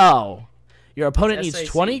 So, your opponent needs SAC.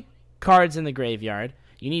 20 cards in the graveyard.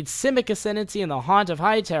 You need Simic Ascendancy and the Haunt of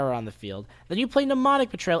Hightower on the field. Then you play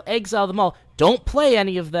Mnemonic Betrayal, exile them all. Don't play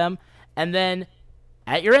any of them. And then,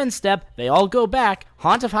 at your end step, they all go back.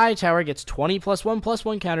 Haunt of Hightower gets 20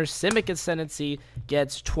 +1/+1 counters. Simic Ascendancy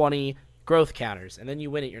gets 20 growth counters. And then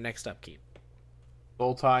you win at your next upkeep.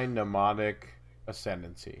 Sultai Mnemonic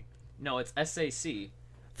Ascendancy. No, it's SAC.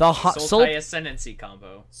 The Sultai Ascendancy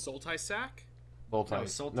combo. Sultai Sack? Sultai.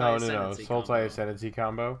 Sultai No. Ascendancy Sultai combo. Ascendancy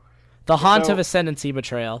combo. The Haunt So- of Ascendancy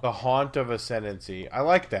Betrayal. The Haunt of Ascendancy. I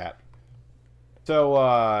like that. So,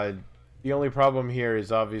 the only problem here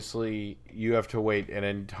is obviously you have to wait an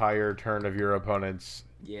entire turn of your opponent's,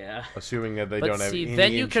 Yeah. assuming that they But don't have see, any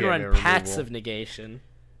then you can run enchantment Pacts removal. of Negation.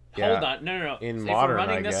 Yeah. Hold on. No. In If Modern, we're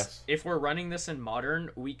running I this, guess. if we're running this in Modern,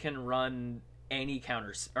 we can run any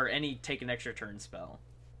counters or any take an extra turn spell.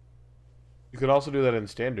 You could also do that in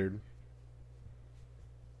Standard.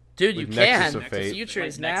 Dude, you With Nexus can. of The Fate. future Like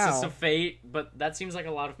is Nexus now. of Fate, but that seems like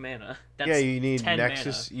a lot of mana. That's Yeah, you need 10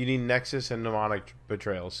 Nexus. mana. You need Nexus and Mnemonic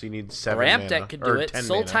Betrayal. So you need 7 Ramp mana, deck could or do it. 10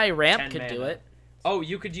 mana. Sultai Ramp 10 could do mana. it. Oh,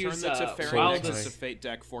 you could Turn use the Teferi Wildest. Nexus of Fate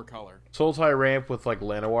deck 4 color. Sultai Ramp with like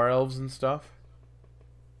Llanowar elves and stuff.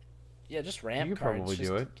 Yeah, just ramp You could cards. probably just-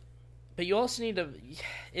 do it. But you also need to.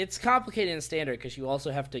 It's complicated in Standard because you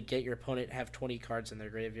also have to get your opponent to have 20 cards in their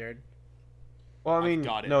graveyard. Well, I mean,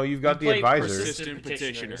 got it. no, you've got the Play advisors. Persistent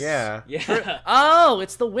Petitioner. Yeah. Yeah. Oh,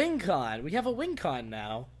 it's the WinCon. We have a WinCon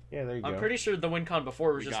now. Yeah, there you I'm go. pretty sure the WinCon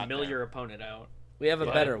before was We just got mill there. your opponent out. We have a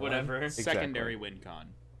But better whatever. one. Secondary win con.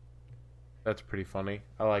 That's pretty funny.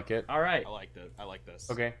 I like it. All right. I like this.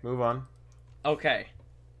 Okay, move on. Okay.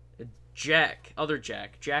 Jack. Other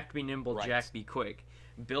Jack. Jack be nimble, Right. Jack be quick.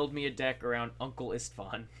 Build me a deck around Uncle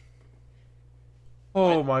Istvan.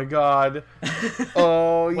 Oh my god.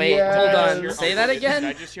 Oh, Wait, yes. hold on. Your Say uncle- that again?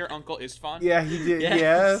 Did I just hear Uncle Istvan? Yeah, he did. Yes.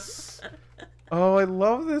 Yes. Oh, I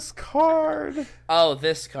love this card. Oh,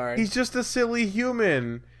 this card. He's just a silly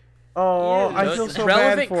human. Oh, He is. I feel so bad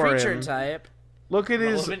Relevant for creature him. type. Look at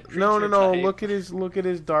his Relevant no. creature type. Look at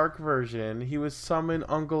his dark version. He was summoned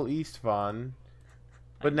Uncle Istvan,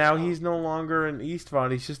 but now he's no longer an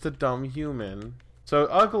Istvan. He's just a dumb human. So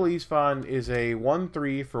Uncle Istvan is a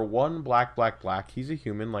 1/3 for 1 black. He's a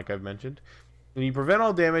human, like I've mentioned, and you prevent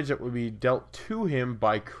all damage that would be dealt to him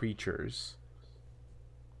by creatures.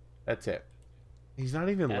 That's it. He's not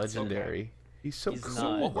even That's legendary. okay. He's so He's cool.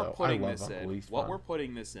 not. What we're though. putting I love this Uncle in, Istvan. what we're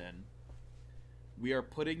putting this in, we are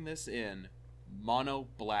putting this in mono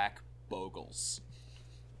black Bogles.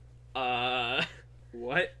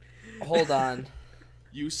 What? Hold on.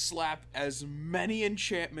 You slap as many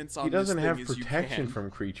enchantments on He doesn't this thing have as you protection can.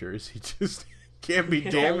 from creatures. He just can't be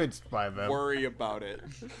Don't damaged by them. Worry about it.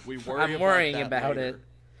 We worry I'm worrying that about later.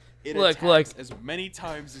 It Look, attacks as many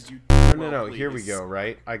times as you. No. Here we go.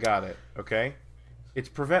 Right, I got it. Okay, it's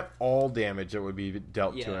prevent all damage that would be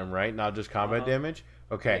dealt to Yeah. him. Right, not just combat damage.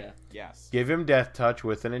 Okay, Yeah. Yes. give him death touch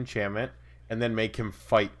with an enchantment, and then make him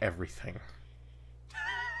fight everything.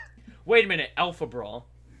 Wait a minute, Alpha Brawl.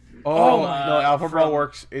 Oh no, Alpha Brawl from-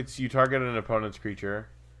 works. It's you target an opponent's creature.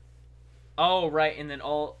 Oh right, and then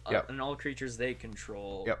all Yep. and all creatures they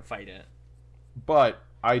control fight it. But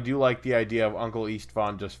I do like the idea of Uncle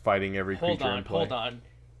Istvan just fighting every creature in play. Hold on.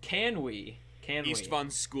 Can we?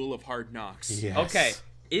 Istvan's School of Hard Knocks. Yes. Okay.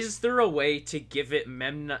 Is there a way to give it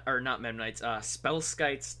not Memnites,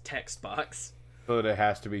 Spellskite's text box? So that it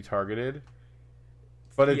has to be targeted.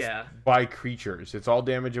 But it's by creatures. It's all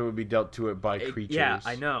damage that would be dealt to it by creatures. Yeah,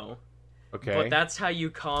 I know. Okay. But that's how you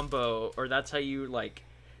combo, or that's how you like.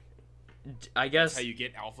 I guess That's how you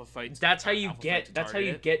get alpha fights. that's how you alpha fight get to that's how target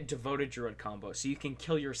you it. get devoted druid combo, so you can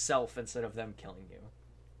kill yourself instead of them killing you.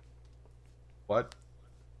 What?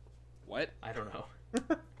 What? I don't know.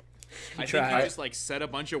 I think try. you just like said a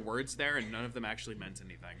bunch of words there, and none of them actually meant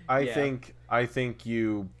anything. I think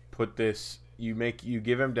you put this. You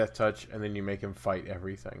give him death touch, and then you make him fight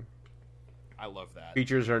everything. I love that.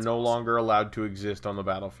 Creatures are no longer allowed to exist on the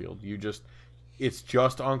battlefield. It's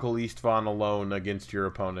just Uncle Istvan alone against your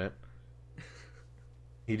opponent.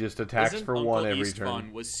 He just attacks Isn't for Uncle 1 every Istvan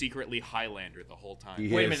turn. was secretly Highlander the whole time. He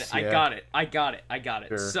Wait a is, minute, yeah. I got it.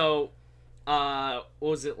 Sure. So, what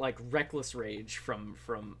was it like? Reckless Rage from?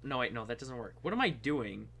 No, wait, no, that doesn't work. What am I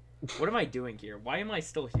doing? What am I doing here? Why am I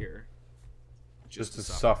still here? Just to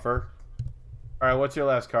suffer. suffer. All right, what's your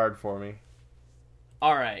last card for me?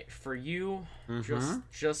 All right, for you, Mhm.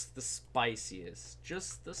 just the spiciest,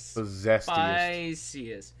 just the zestiest.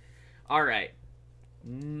 spiciest. All right,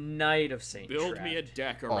 Knight of Saint Build Trapped. me a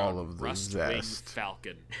deck All around of the Rustwing zest.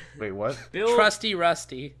 Falcon. Wait, what? Build, Trusty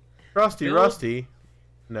Rusty. Rusty.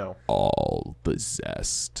 No. All the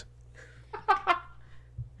zest.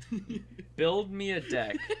 build me a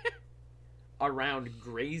deck around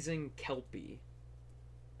Grazing Kelpie.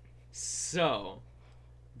 So,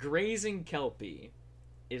 Grazing Kelpie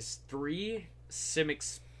is 3 Simic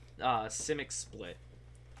Split,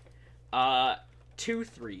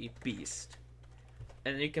 2/3 Beast,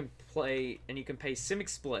 and you can pay Simic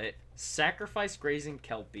Split, sacrifice Grazing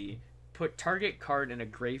Kelpie, put target card in a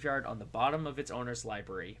graveyard on the bottom of its owner's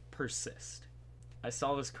library, persist. I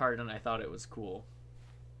saw this card and I thought it was cool.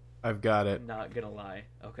 I've got it. Not gonna lie.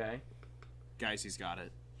 Okay, Guys, he's got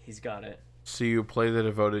it. he's got it. So you play the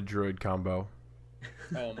Devoted Druid combo.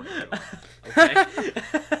 Oh my god.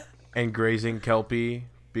 Okay. And Grazing Kelpie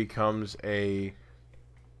becomes a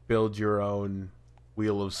build your own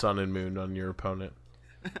Wheel of Sun and Moon on your opponent.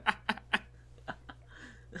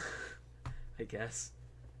 I guess.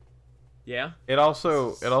 Yeah. It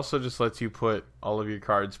also just lets you put all of your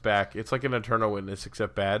cards back. It's like an Eternal Witness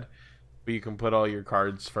except bad. But you can put all your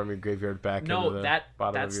cards from your graveyard back into No, the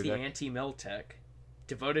bottom that's of the your deck. anti-mill tech.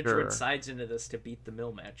 Devoted Sure. Druid sides into this to beat the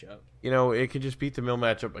mill matchup. You know, it could just beat the mill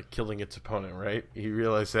matchup by killing its opponent, right? You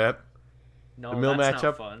realize that? No, The mill that's matchup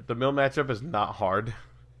not fun. The mill matchup is not hard.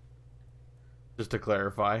 Just to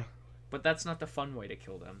clarify. But that's not the fun way to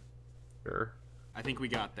kill them. Sure. I think we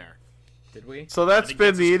got there. Did we? So that's think been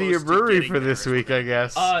that's the as close Idiot to Brewery getting for there this as we're week, I gonna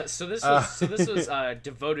guess. So this was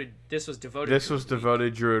devoted. This was devoted. This was Druid Week.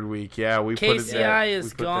 Devoted Druid Week. Yeah, we put it KCI there. is We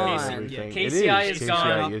put that in gone. everything. Yeah, It KCI is KCI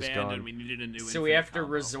gone. is Banned gone. and we needed a new So we have to infinite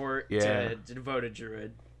combo. resort Yeah. to Devoted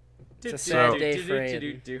Druid. It's a sad day for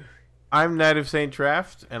Do-do-do-do-do-do. I'm Knight of St.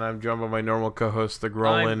 Traft, and I'm joined by my normal co-host, the I'm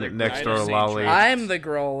Grolin, the next Knight door of St. Lolly, Traft. I'm the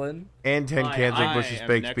Grolin. and 10 Hi, cans of I Bush's am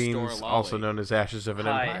Baked next Beans, door Lolly. also known as Ashes of an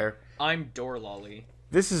Hi, Empire. I'm Dorlolly.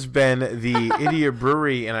 This has been the Idiot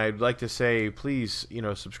Brewery, and I'd like to say, please,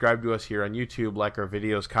 subscribe to us here on YouTube, like our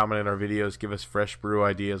videos, comment on our videos, give us fresh brew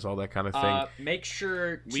ideas, all that kind of thing. Make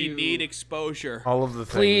sure to... We need exposure. All of the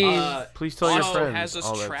things. Please tell your friends. Has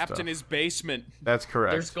us trapped in his basement. That's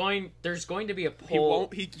correct. There's going to be a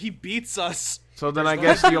poll. He beats us. So then I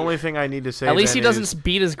guess the only thing I need to say at least he doesn't is,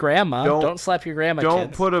 beat his grandma. Don't slap your grandma.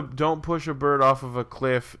 Don't push a bird off of a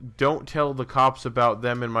cliff. Don't tell the cops about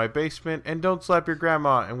them in my basement, and don't slap your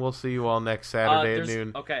grandma. And we'll see you all next Saturday at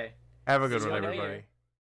noon. Okay. Have a good one, everybody.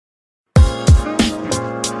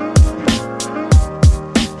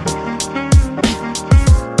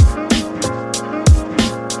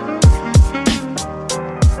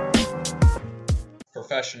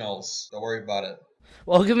 Professionals. Don't worry about it.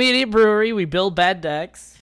 Welcome to Idiot Brewery. We build bad decks.